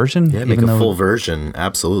full version. Yeah, make a full version,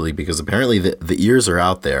 absolutely, because apparently the ears are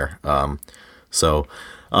out there.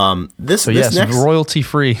 This next royalty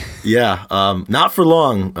free. Yeah, not for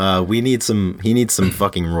long. He needs some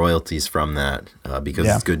fucking royalties from that because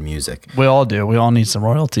it's good music. We all do. We all need some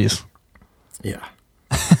royalties. Yeah.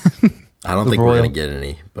 I don't think we're going to get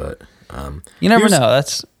any, but you never know.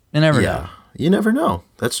 You never know. You never know.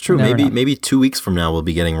 That's true. Maybe 2 weeks from now we'll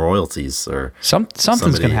be getting royalties or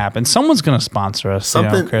something's going to happen. Someone's going to sponsor us.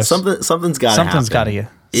 Something's got to happen.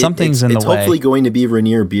 Something's in the way. It's hopefully going to be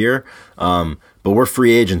Rainier Beer. But we're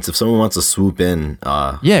free agents. If someone wants to swoop in,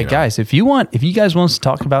 guys, if you guys want us to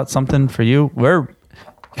talk about something for you, we're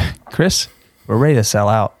ready to sell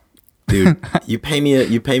out. Dude, you pay me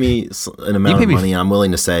an amount of money, and I'm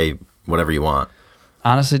willing to say whatever you want.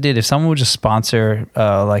 Honestly, dude, if someone would just sponsor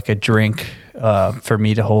like a drink for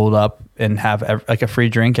me to hold up and have like a free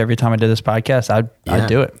drink every time I did this podcast, I'd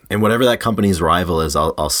do it. And whatever that company's rival is,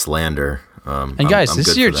 I'll slander. And guys, this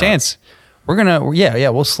is your chance. We're gonna,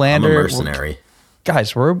 we'll slander. I'm a mercenary.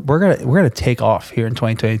 Guys, we're gonna take off here in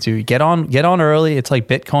 2022. Get on early. It's like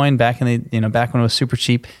Bitcoin back in back when it was super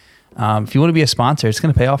cheap. If you want to be a sponsor, it's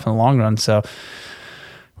going to pay off in the long run. So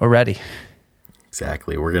we're ready.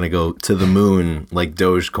 Exactly. We're going to go to the moon like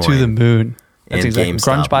Dogecoin. To the moon. That's and exactly.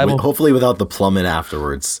 GameStop. Grunge Bible. Hopefully without the plummet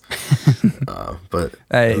afterwards. But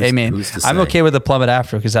hey, man, I'm okay with the plummet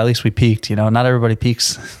after because at least we peaked. Not everybody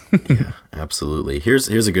peaks. Yeah, absolutely. Here's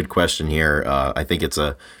a good question here. I think it's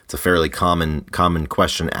a fairly common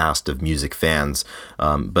question asked of music fans.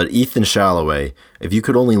 But Ethan Shalloway, if you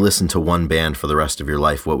could only listen to one band for the rest of your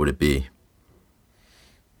life, what would it be?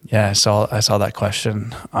 Yeah, I saw that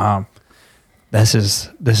question. This is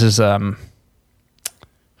how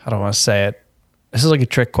do I want to say it? This is like a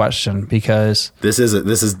trick question because this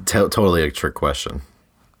is totally a trick question.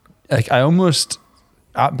 Like I almost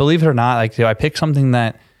believe it or not, like I pick something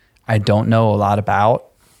that I don't know a lot about.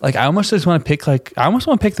 Like I almost just want to pick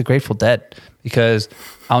the Grateful Dead because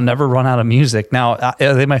I'll never run out of music. Now,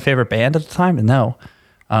 are they my favorite band at the time? No,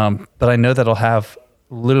 but I know that I'll have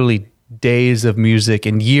literally days of music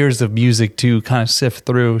and years of music to kind of sift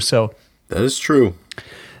through. So that is true.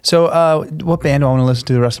 So, what band do I want to listen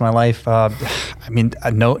to the rest of my life?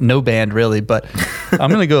 No band really, but I'm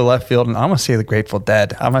going to go left field and I'm going to say the Grateful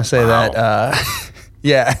Dead. I'm going to say that,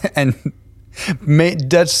 yeah, and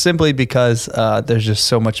that's simply because there's just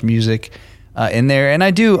so much music in there, and I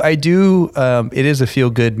do. It is a feel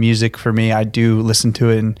good music for me. I do listen to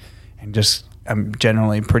it and just I'm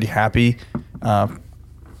generally pretty happy, at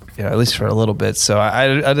least for a little bit. So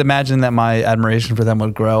I'd imagine that my admiration for them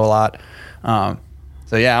would grow a lot.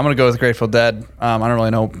 So yeah, I'm gonna go with Grateful Dead. I don't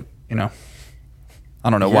really know, I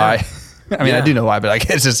don't know why. I mean, I do know why, but I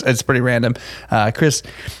guess it's pretty random. Chris,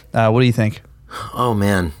 what do you think? Oh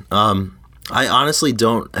man, I honestly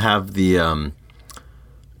don't have the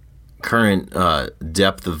current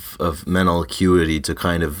depth of mental acuity to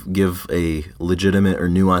kind of give a legitimate or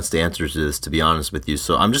nuanced answer to this, to be honest with you.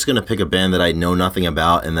 So I'm just going to pick a band that I know nothing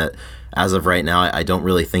about and that as of right now I don't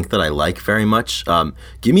really think that I like very much.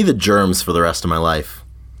 Give me the Germs for the rest of my life.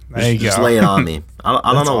 There you just go. lay it on me.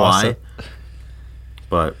 I don't know awesome. why,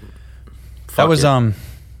 but that was it.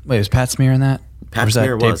 Wait, was Pat Smear in that? Pat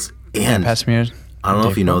Smear was. And Pat Smear. I don't know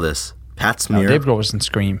if you know this. Pat Smear. No, Dave Grohl was in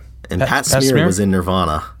Scream. And Pat Smear was in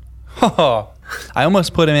Nirvana. Oh, I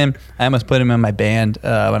almost put him in my band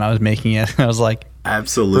when I was making it. I was like,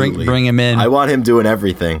 absolutely, bring him in. I want him doing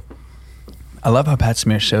everything. I love how Pat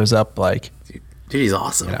Smear shows up. Like, dude, he's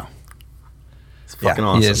awesome. You know, he's fucking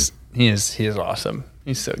awesome. He is awesome.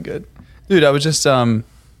 He's so good, dude. I was just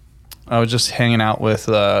hanging out with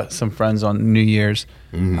some friends on New Year's,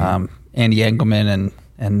 Andy Engelman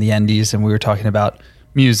and the Endies, and we were talking about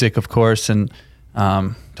music, of course, and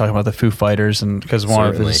talking about the Foo Fighters, and because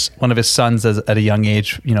one of his sons at a young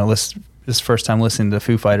age, you know, his first time listening to the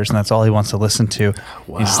Foo Fighters, and that's all he wants to listen to.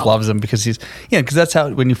 Wow. He just loves them because because that's how,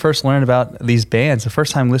 when you first learn about these bands, the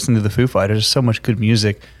first time listening to the Foo Fighters, there's so much good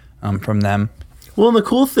music from them. Well, and the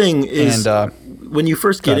cool thing is, when you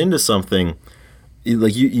first get into something,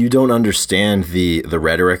 like you don't understand the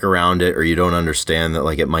rhetoric around it, or you don't understand that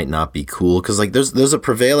like it might not be cool, because like there's a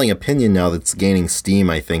prevailing opinion now that's gaining steam,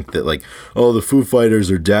 I think, that like, oh, the Foo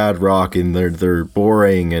Fighters are dad rock and they're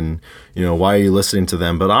boring, and you know, why are you listening to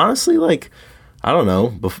them? But honestly, like, I don't know,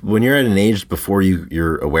 when you're at an age before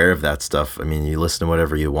you're aware of that stuff, I mean, you listen to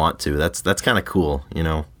whatever you want to. That's kind of cool, you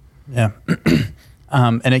know. Yeah.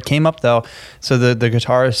 And it came up though. So the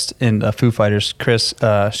guitarist in Foo Fighters, Chris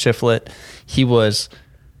Shiflett, he was.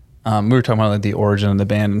 We were talking about like the origin of the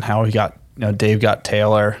band and how he got, you know, Dave got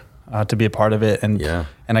Taylor to be a part of it, and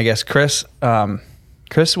I guess Chris was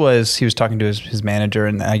talking to his manager,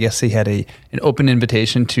 and I guess he had an open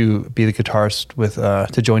invitation to be the guitarist with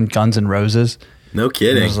to join Guns N' Roses. No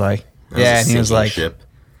kidding. And he was like, and he was like, ship.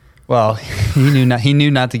 Well, he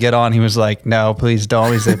knew not to get on. He was like, no, please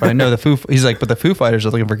don't. He's like, but I know but the Foo Fighters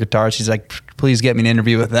are looking for guitarists. He's like, please get me an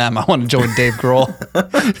interview with them. I want to join Dave Grohl.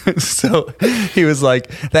 So he was like,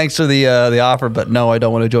 thanks for the offer, but no, I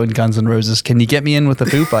don't want to join Guns N' Roses. Can you get me in with the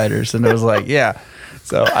Foo Fighters? And I was like, yeah.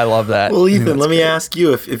 So I love that. Well, Ethan, let me ask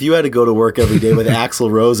you, if you had to go to work every day with Axl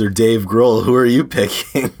Rose or Dave Grohl, who are you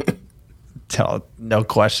picking? No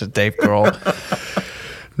question, Dave Grohl.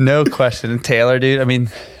 No question. And Taylor, dude. I mean,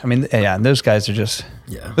 yeah, those guys are just,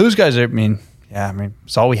 those guys are,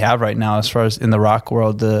 it's all we have right now as far as in the rock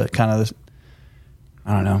world, the kind of,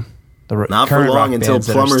 I don't know. Not for long until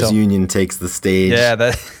Plumbers Union takes the stage. Yeah,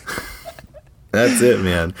 that's it,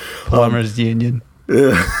 man. Plumbers Union.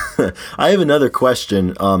 I have another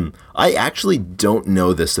question. I actually don't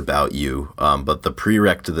know this about you, but the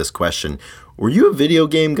prereq to this question, were you a video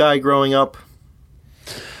game guy growing up?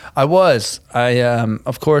 I was.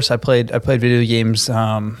 Of course, I played video games.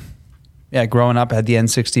 Growing up, I had the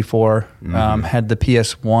N64, had the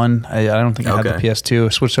PS1. I don't think I had the PS2. I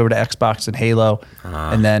switched over to Xbox and Halo,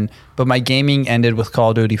 but my gaming ended with Call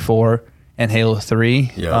of Duty 4 and Halo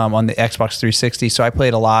 3 on the Xbox 360. So I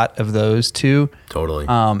played a lot of those two. Totally.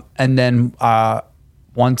 And then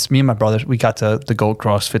once me and my brothers, we got to the Gold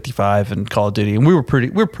Cross 55 and Call of Duty, and we were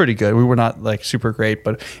pretty good. We were not like super great,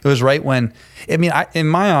 but it was right when, in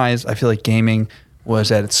my eyes, I feel like gaming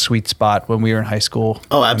was at its sweet spot when we were in high school.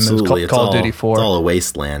 Oh, absolutely. Call of Duty 4. It's all a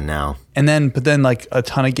wasteland now. But then like a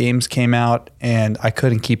ton of games came out, and I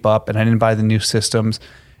couldn't keep up, and I didn't buy the new systems.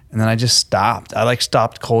 And then I just stopped. I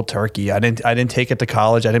stopped cold turkey. I didn't take it to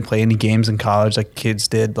college. I didn't play any games in college like kids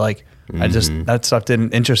did. Like, that stuff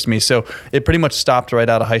didn't interest me. So it pretty much stopped right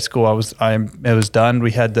out of high school. It was done.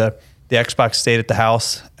 We had the Xbox stayed at the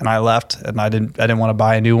house, and I left, and I didn't want to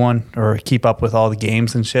buy a new one or keep up with all the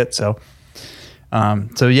games and shit. So now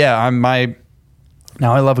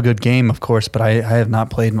I love a good game, of course, but I have not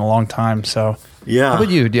played in a long time. So how about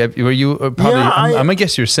you? Were you probably? Yeah, I'm gonna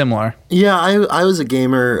guess you're similar. Yeah, I was a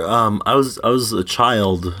gamer. I was a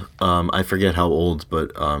child. I forget how old,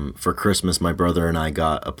 but for Christmas, my brother and I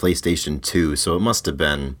got a PlayStation 2. So it must have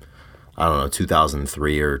been, I don't know,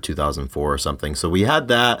 2003 or 2004 or something. So we had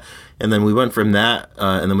that, and then we went from that,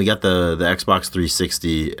 and then we got the Xbox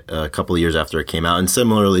 360 a couple of years after it came out. And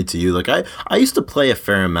similarly to you, like I used to play a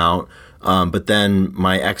fair amount. But then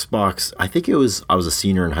my Xbox, I was a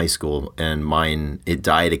senior in high school, and mine, it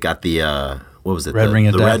died. It got the, what was it? Red Ring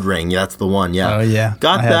of Death. Red Ring. Yeah, that's the one. Yeah. Oh, yeah.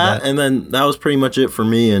 Got that, and then that was pretty much it for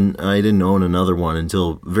me, and I didn't own another one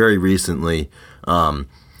until very recently.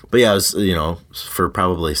 but yeah, it was, for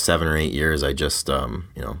probably 7 or 8 years, I just,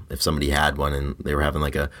 if somebody had one and they were having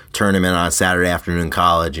like a tournament on a Saturday afternoon in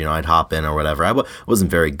college, I'd hop in or whatever. I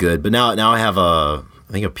wasn't very good, but now I have I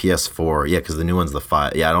think a PS4. Yeah, because the new one's the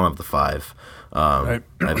 5. Yeah, I don't have the 5. Right.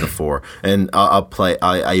 I have the 4, and I'll play.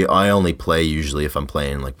 I only play usually if I'm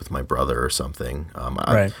playing like with my brother or something.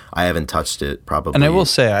 Right. I haven't touched it probably. And I will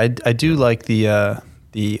say I do like the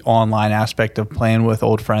online aspect of playing with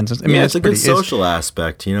old friends. I mean, it's a good social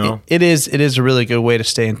aspect. It is a really good way to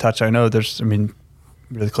stay in touch. I know there's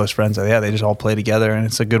really close friends. Yeah, they just all play together, and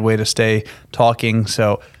it's a good way to stay talking.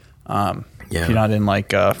 So. If you're not in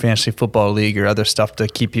like a fantasy football league or other stuff to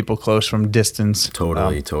keep people close from distance.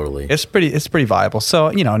 Totally. It's pretty viable. So,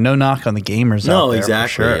 no knock on the gamers out there. No,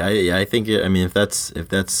 exactly. For sure. I think if that's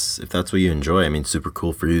what you enjoy, super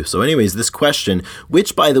cool for you. So anyways, this question,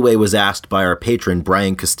 which by the way was asked by our patron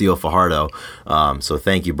Brian Castillo Fajardo. So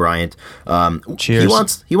thank you, Bryant.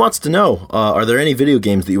 Cheers. He wants to know, are there any video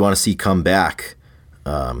games that you want to see come back?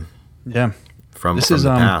 From the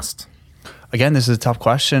past? Again, this is a tough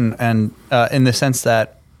question, and in the sense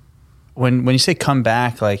that when you say come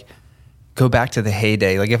back, like go back to the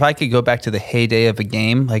heyday. Like if I could go back to the heyday of a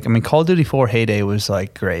game, Call of Duty 4 heyday was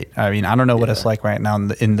like great. I don't know what it's like right now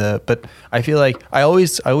but I feel like I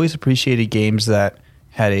always appreciated games that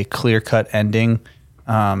had a clear cut ending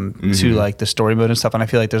to like the story mode and stuff. And I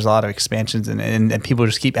feel like there's a lot of expansions and people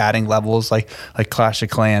just keep adding levels like Clash of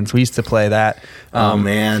Clans. We used to play that. Oh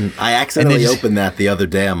man, I accidentally opened that the other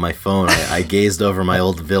day on my phone. I gazed over my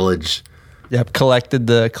old village. Yep, collected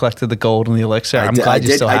the gold and the elixir. I'm glad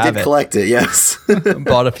you still have it. I did collect it, yes.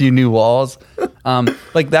 Bought a few new walls.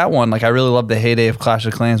 Like that one, I really loved the heyday of Clash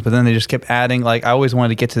of Clans, but then they just kept adding, I always wanted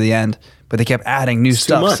to get to the end, but they kept adding new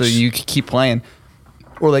stuff so you could keep playing.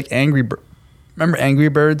 Or like Remember Angry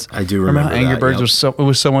Birds? I do remember how Angry Birds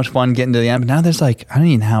was so much fun getting to the end. But now there's there's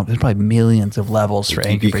probably millions of levels for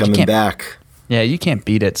Angry Birds. Coming back. Yeah, you can't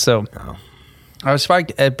beat it. So I was trying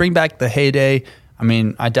to bring back the heyday.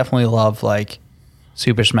 I definitely love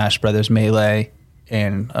Super Smash Brothers Melee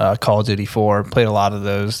and Call of Duty 4. Played a lot of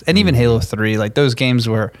those, and even Halo 3. Those games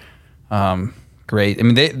were great.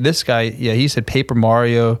 This guy, he said Paper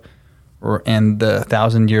Mario and the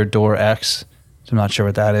 1,000 Year Door X. I'm not sure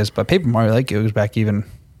what that is, but Paper Mario goes back even.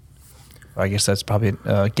 I guess that's probably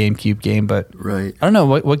a GameCube game, but right. I don't know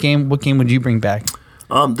what game would you bring back?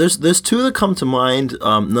 There's two that come to mind.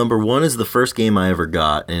 Number one is the first game I ever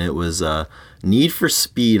got, and it was Need for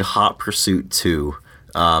Speed Hot Pursuit 2.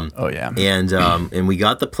 Oh yeah, and we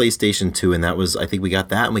got the PlayStation 2, and I think we got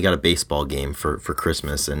that, and we got a baseball game for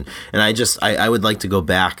Christmas, and I would like to go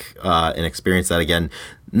back and experience that again.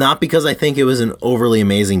 Not because I think it was an overly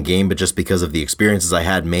amazing game, but just because of the experiences I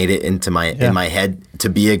had made it into in my head to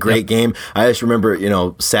be a great game. I just remember,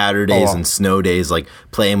 Saturdays and snow days,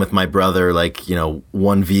 playing with my brother,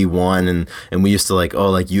 1v1, and we used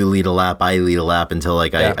to you lead a lap, I lead a lap until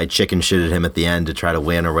I chicken shitted him at the end to try to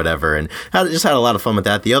win or whatever, and just had a lot of fun with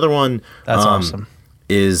that. The other one, that's awesome,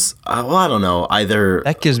 is I don't know, either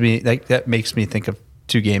that makes me think of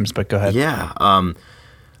two games, but go ahead. Yeah.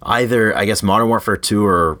 Either, I guess, Modern Warfare 2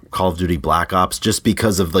 or Call of Duty Black Ops, just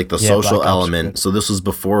because of the social element. So this was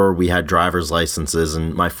before we had driver's licenses,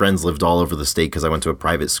 and my friends lived all over the state because I went to a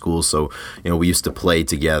private school. So, we used to play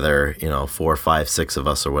together, 4, 5, 6 of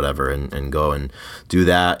us or whatever, and go and do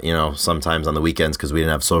that, sometimes on the weekends because we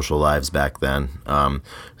didn't have social lives back then.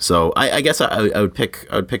 So I guess I would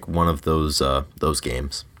pick one of those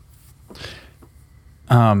games.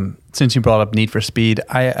 Since you brought up Need for Speed,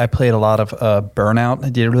 I played a lot of Burnout.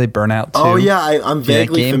 Did you really Burnout 2? Oh yeah, I'm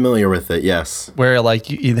vaguely familiar with it. Yes, where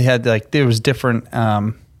they had there was different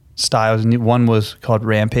styles. One was called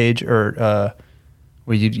Rampage, or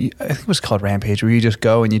where I think it was called Rampage, where you just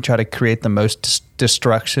go and you try to create the most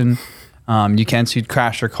destruction you can. So you'd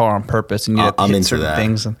crash your car on purpose, and you have to hit certain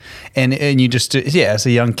things, and you just as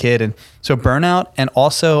a young kid, and so Burnout, and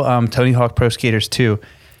also Tony Hawk Pro Skaters 2.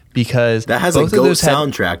 Because that has both a GOAT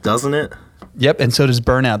soundtrack, doesn't it? Yep, and so does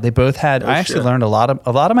Burnout. They both had. I actually learned a lot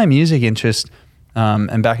of my music interest,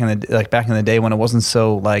 and back in the day when it wasn't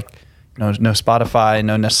so no Spotify,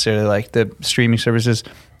 no necessarily the streaming services.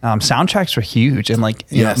 Soundtracks were huge, and the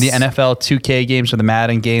NFL 2K games or the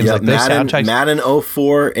Madden games, those soundtracks. Madden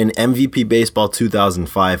 04 and MVP Baseball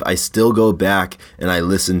 2005. I still go back and I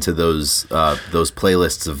listen to those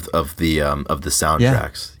playlists of the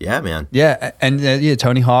soundtracks. Yeah, man. Yeah, and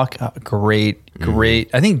Tony Hawk, great.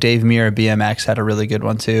 I think Dave Mirra BMX had a really good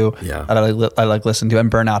one too. Yeah, I like listening to. And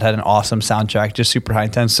Burnout had an awesome soundtrack, just super high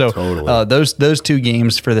intense. So totally. those two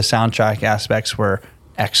games for the soundtrack aspects were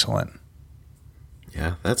excellent.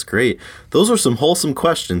 Yeah, that's great. Those are some wholesome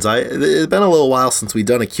questions. It's been a little while since we've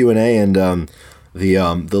done a Q&A, and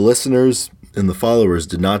the listeners and the followers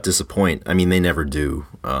did not disappoint. I mean, they never do.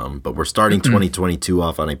 But we're starting 2022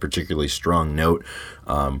 off on a particularly strong note.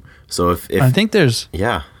 So if I think there's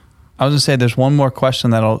yeah, I was gonna say there's one more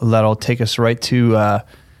question that'll take us right into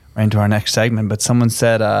our next segment. But someone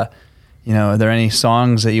said, are there any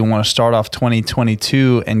songs that you want to start off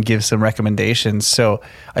 2022 and give some recommendations? So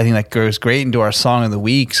I think that goes great into our song of the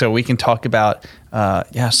week. So we can talk about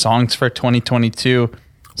songs for 2022,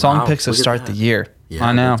 song picks to start the year. Yeah,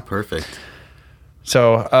 I know. that's perfect.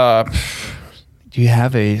 So do you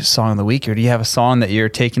have a song of the week, or do you have a song that you're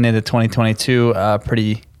taking into 2022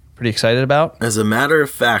 pretty excited about? As a matter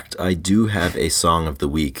of fact, I do have a song of the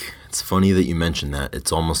week. It's funny that you mentioned that.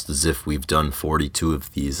 It's almost as if we've done 42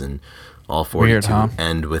 of these, and all 42 Weird, huh?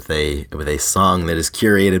 end with a song that is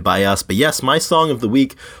curated by us. But yes, my song of the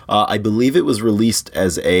week, I believe it was released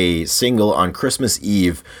as a single on Christmas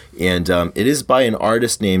Eve, and it is by an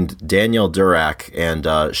artist named Danielle Durack,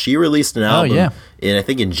 and she released an album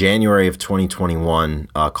in January of 2021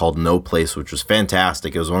 called No Place, which was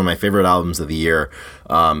fantastic. It was one of my favorite albums of the year,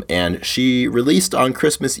 and she released on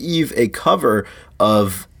Christmas Eve a cover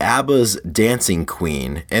of ABBA's Dancing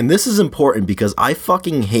Queen. And this is important because I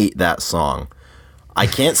fucking hate that song. I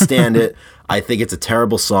can't stand it. I think it's a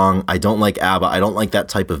terrible song. I don't like ABBA. I don't like that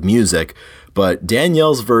type of music. But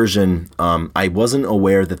Danielle's version, I wasn't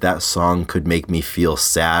aware that song could make me feel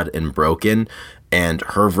sad and broken. And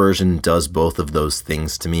her version does both of those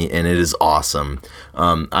things to me, and it is awesome.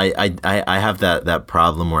 I have that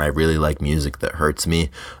problem where I really like music that hurts me,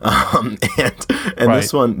 and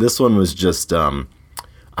right. This one was just I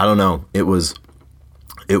don't know. It was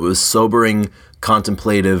sobering,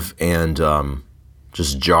 contemplative, and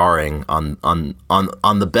just jarring on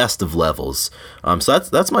the best of levels. So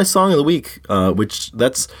that's my song of the week, which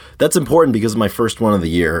that's important because it's my first one of the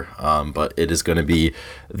year. But it is going to be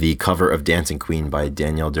the cover of Dancing Queen by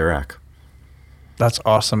Danielle Durack. That's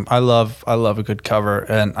awesome. I love a good cover,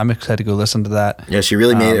 and I'm excited to go listen to that. Yeah, she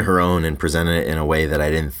really made it her own and presented it in a way that I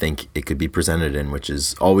didn't think it could be presented in, which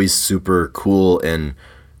is always super cool and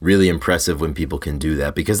really impressive when people can do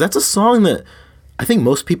that, because that's a song that I think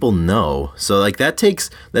most people know. So like that takes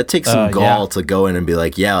some gall to go in and be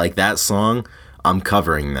like, yeah, like that song, I'm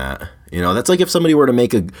covering that. You know, that's like if somebody were to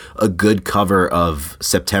make a good cover of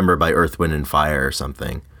September by Earth, Wind and Fire or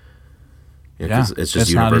something. Yeah, it's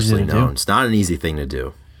just universally known. It's not an easy thing to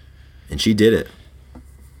do. And she did it.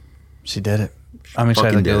 She did it. I'm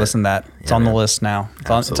excited to go listen to that. It's on the list now.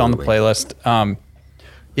 It's on the playlist.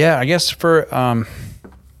 I guess for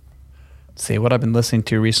let's see what I've been listening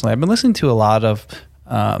to recently. I've been listening to a lot of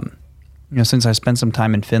since I spent some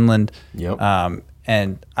time in Finland. Yep.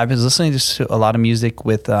 And I've been listening to a lot of music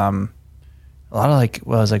with a lot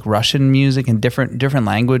of Russian music and different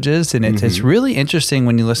languages, and it's really interesting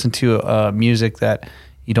when you listen to music that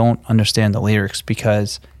you don't understand the lyrics,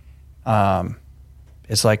 because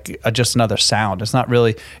it's like just another sound. It's not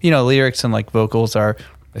really, lyrics and like vocals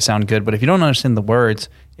they sound good, but if you don't understand the words,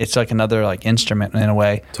 it's like another like instrument in a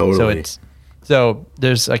way. Totally. So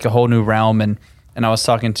there's like a whole new realm, and I was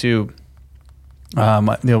talking to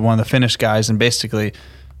one of the Finnish guys, and basically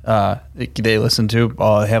they listen to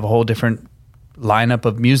they have a whole different lineup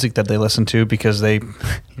of music that they listen to because they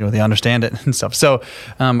they understand it and stuff. So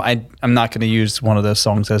I'm not going to use one of those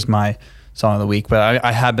songs as my song of the week, but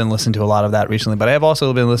I have been listening to a lot of that recently. But I have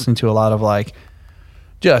also been listening to a lot of like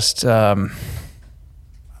just how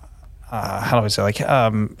do I say, like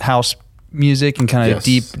house music and kind of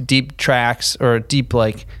deep tracks, or deep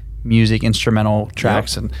like music instrumental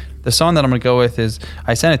tracks. Yep. And the song that I'm going to go with is,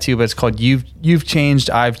 I sent it to you, but it's called You've Changed,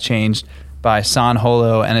 I've Changed by San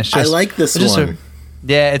Holo, and it's just, I like this one.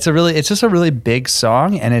 It's just a really big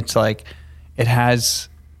song, and it's like it has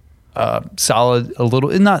solid, a little,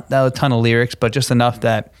 not a ton of lyrics, but just enough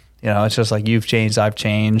that it's just like you've changed, I've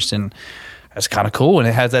changed, and it's kind of cool. And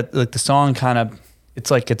it has that, like, the song kind of, it's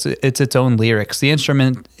like it's its own lyrics. The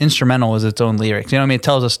instrumental is its own lyrics. You know what I mean? It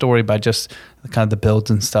tells a story by just kind of the builds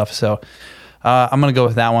and stuff. So I'm gonna go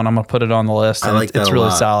with that one. I'm gonna put it on the list. I like that. It's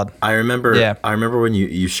really solid. I remember when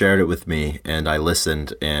you shared it with me, and I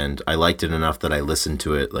listened, and I liked it enough that I listened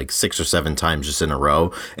to it like 6 or 7 times just in a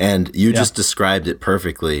row. And you just described it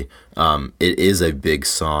perfectly. It is a big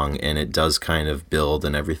song, and it does kind of build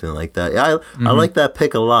and everything like that. Yeah, I like that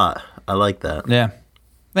pick a lot. I like that. Yeah,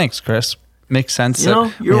 thanks, Chris. Makes sense.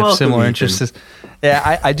 You're welcome. Similar interests.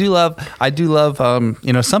 Yeah, I do love.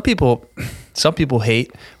 Some people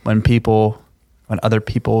hate when other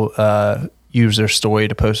people use their story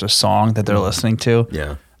to post a song that they're listening to.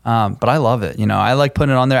 Yeah. But I love it. I like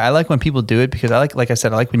putting it on there. I like when people do it because like I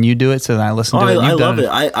said, I like when you do it. So then I listen to it. I love it.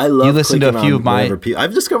 I love you listen to a few of my.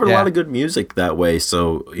 I've discovered a lot of good music that way.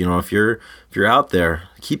 So if you're out there,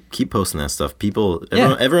 keep posting that stuff.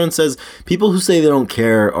 Everyone says people who say they don't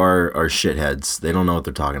care are shitheads. They don't know what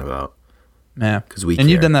they're talking about. Yeah, because we and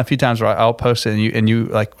you've done that a few times where I'll post it and you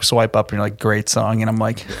like swipe up and you're like, great song, and I'm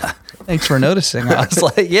like, thanks for noticing. I was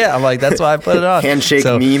like, yeah, I'm like, that's why I put it on. Handshake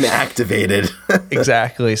meme activated.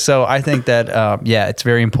 Exactly. So I think that it's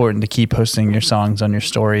very important to keep posting your songs on your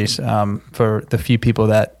stories for the few people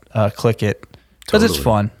that click it because it's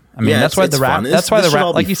fun. I mean, that's why the rap. That's why the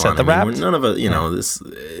rap, like you said, the rap. None of it. This.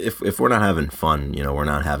 If we're not having fun, we're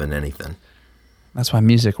not having anything. That's why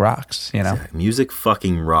music rocks, Exactly. Music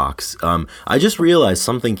fucking rocks. I just realized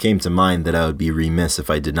something came to mind that I would be remiss if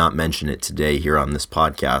I did not mention it today here on this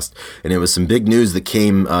podcast. And it was some big news that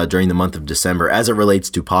came during the month of December as it relates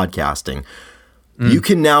to podcasting. You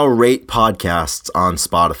can now rate podcasts on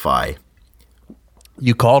Spotify.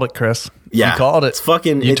 You called it, Chris. Yeah, you called it. It's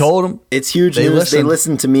fucking. You told them. It's huge news. They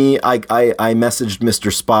listened to me. I messaged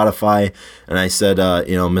Mr. Spotify and I said,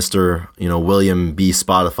 Mr. William B.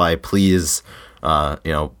 Spotify, please.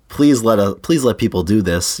 Please let people do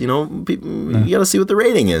this. You got to see what the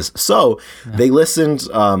rating is. So they listened.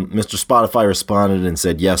 Mr. Spotify responded and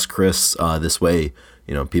said, yes, Chris, this way,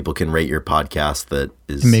 people can rate your podcast.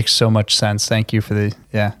 It makes so much sense. Thank you for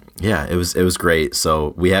Yeah, it was great.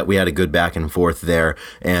 So we had a good back and forth there.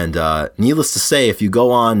 And needless to say, if you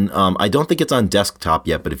go on, I don't think it's on desktop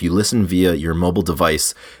yet, but if you listen via your mobile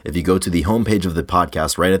device, if you go to the homepage of the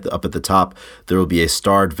podcast, right up at the top, there will be a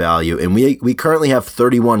starred value. And we currently have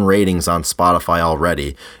 31 ratings on Spotify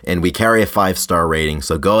already, and we carry a 5-star rating.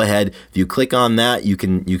 So go ahead, if you click on that, you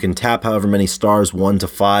can tap however many stars, 1 to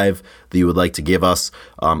 5, that you would like to give us.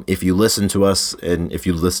 If you listen to us and if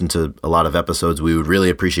you listen to a lot of episodes, we would really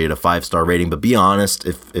appreciate a 5-star rating. But be honest,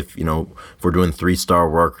 if we're doing 3-star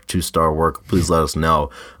work, 2-star work, please let us know.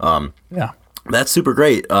 That's super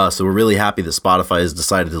great. So we're really happy that Spotify has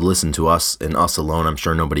decided to listen to us and us alone. I'm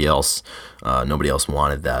sure nobody else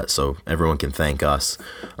wanted that. So everyone can thank us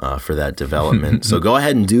for that development. So go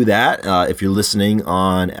ahead and do that. If you're listening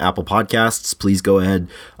on Apple Podcasts, please go ahead,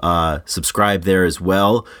 subscribe there as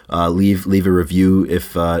well. Leave a review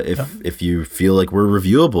if you feel like we're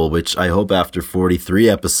reviewable, which I hope after 43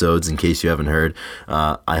 episodes, in case you haven't heard,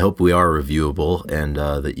 I hope we are reviewable and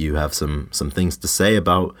that you have some things to say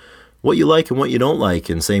about what you like and what you don't like.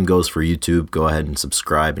 And same goes for YouTube. Go ahead and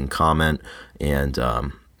subscribe and comment, and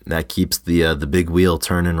that keeps the big wheel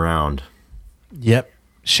turning round. Yep.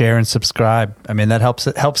 Share and subscribe. I mean, that helps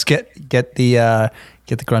get the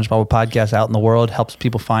Grunge Bible podcast out in the world, helps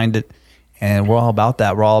people find it. And we're all about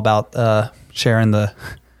that. We're all about sharing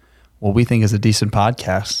what we think is a decent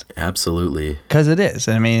podcast. Absolutely. Because it is.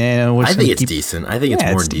 I mean, I think it's decent. I think it's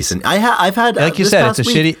more decent. I've had, like you said, it's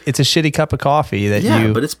a shitty cup of coffee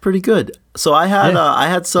but it's pretty good. So I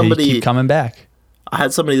had somebody you keep coming back. I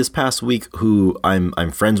had somebody this past week who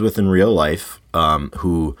I'm friends with in real life,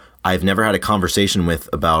 who I've never had a conversation with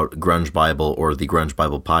about Grunge Bible or the Grunge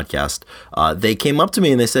Bible podcast. They came up to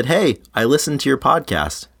me and they said, "Hey, I listened to your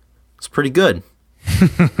podcast. It's pretty good."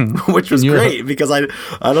 Which was great because I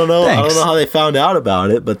don't know how they found out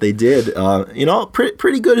about it, but they did.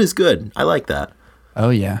 Pretty good is good. I like that.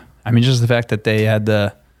 Oh yeah, I mean, just the fact that they had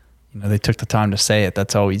they took the time to say it.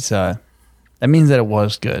 That's always that means that it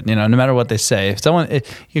was good. No matter what they say. If someone,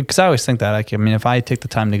 because I always think that, if I take the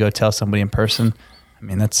time to go tell somebody in person, I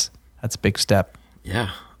mean that's a big step.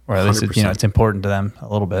 Yeah. Or at least it's important to them a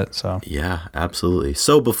little bit. So yeah, absolutely.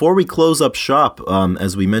 So before we close up shop,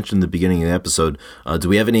 as we mentioned in the beginning of the episode, do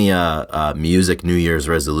we have any music New Year's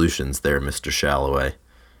resolutions there, Mr. Shalloway?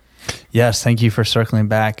 Yes, thank you for circling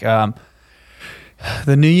back. The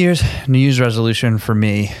New Year's resolution for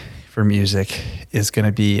me for music is going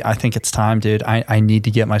to be, I think it's time, dude. I need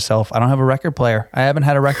to get myself. I don't have a record player. I haven't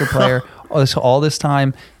had a record player all this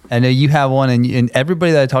time. I know you have one, and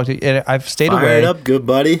everybody that I talk to, I've stayed away. Fire it up, good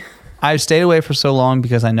buddy. I've stayed away for so long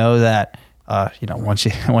because I know that, once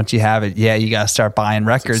you have it, you got to start buying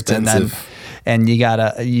records, and you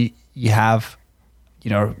gotta you have,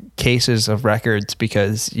 cases of records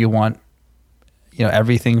because you want,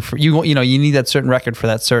 everything for you. You need that certain record for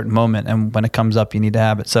that certain moment, and when it comes up, you need to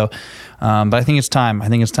have it. So, but I think it's time.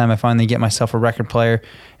 I finally get myself a record player,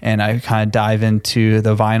 and I kind of dive into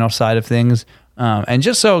the vinyl side of things. And I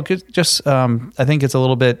think it's a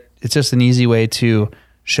little bit, it's just an easy way to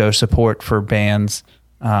show support for bands,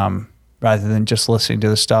 rather than just listening to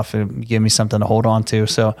the stuff and give me something to hold on to.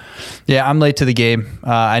 So yeah, I'm late to the game.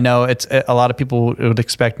 I know it's a lot of people would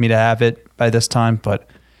expect me to have it by this time, but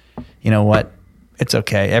you know what? It's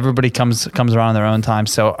okay. Everybody comes around in their own time.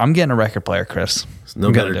 So I'm getting a record player, Chris. There's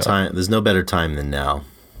no better time. There's no better time than now.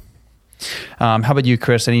 How about you,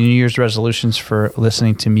 Chris? Any New Year's resolutions for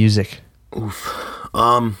listening to music? Oof.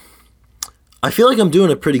 I feel like I'm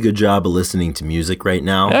doing a pretty good job of listening to music right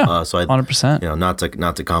now. Yeah, so 100%. Not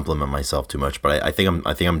to compliment myself too much, but I think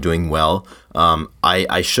I'm doing well.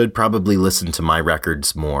 I should probably listen to my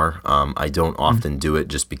records more. I don't often do it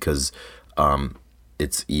just because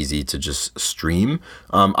it's easy to just stream.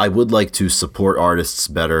 I would like to support artists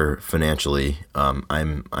better financially.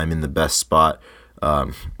 I'm in the best spot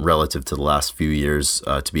relative to the last few years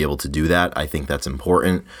to be able to do that. I think that's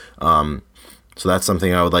important. So that's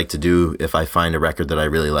something I would like to do. If I find a record that I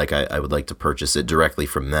really like, I would like to purchase it directly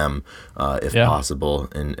from them, if possible,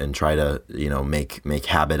 and try to make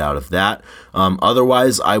habit out of that.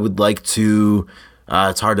 Otherwise, I would like to.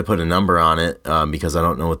 It's hard to put a number on it because I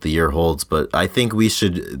don't know what the year holds. But I think we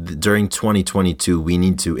should, during 2022, we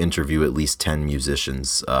need to interview at least 10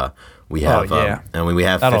 musicians. We have, and we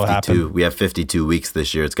have That'll 52. happen. We have 52 weeks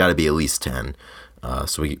this year. It's got to be at least 10.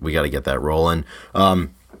 So we got to get that rolling.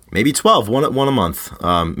 Maybe 12, one a month.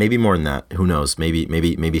 Maybe more than that. Who knows?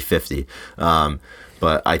 Maybe 50.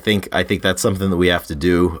 But I think that's something that we have to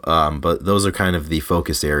do. But those are kind of the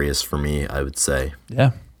focus areas for me, I would say.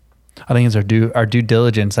 Yeah. I think it's our due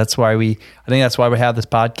diligence. That's why we have this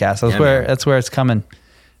podcast. That's where it's coming.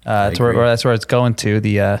 That's where it's going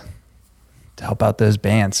to help out those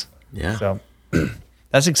bands. Yeah. So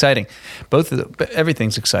that's exciting.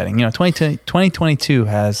 Everything's exciting. 2022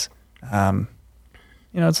 has,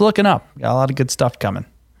 it's looking up. Got a lot of good stuff coming.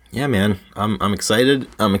 Yeah, man. I'm excited.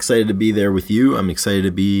 I'm excited to be there with you. I'm excited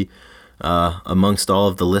to be amongst all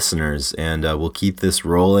of the listeners, and we'll keep this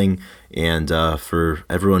rolling. And for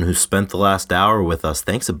everyone who spent the last hour with us,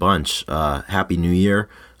 thanks a bunch. Happy New Year.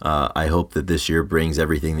 I hope that this year brings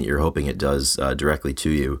everything that you're hoping it does directly to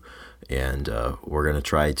you. And we're going to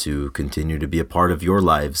try to continue to be a part of your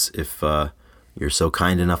lives if you're so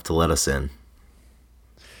kind enough to let us in.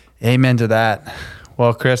 Amen to that.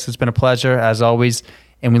 Well, Chris, it's been a pleasure as always.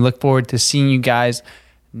 And we look forward to seeing you guys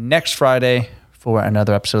next Friday for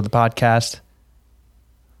another episode of the podcast.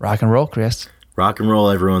 Rock and roll, Chris. Rock and roll,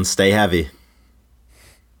 everyone. Stay heavy.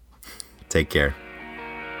 Take care.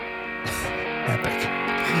 Epic.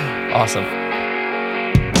 Awesome.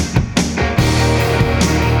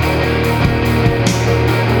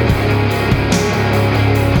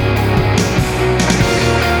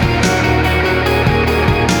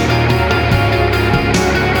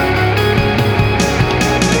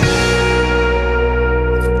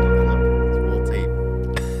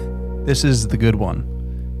 This is the good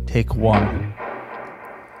one. Take one.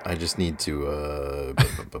 I just need to,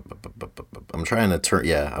 I'm trying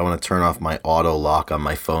to I want to turn off my auto lock on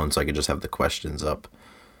my phone so I can just have the questions up.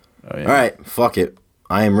 Oh, yeah. All right, fuck it.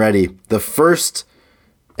 I am ready. The first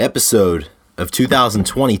episode of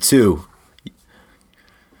 2022.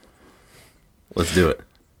 Let's do it.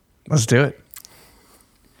 Let's do it.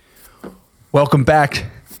 Welcome back.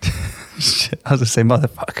 Shit, I was going to say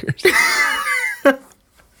motherfuckers.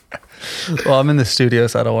 Well, I'm in the studio,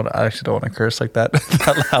 so I actually don't want to curse like that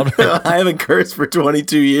loud. I haven't cursed for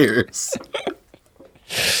 22 years.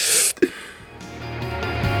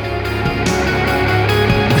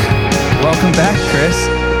 Welcome back, Chris.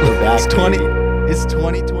 We're back. It's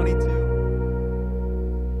 2022.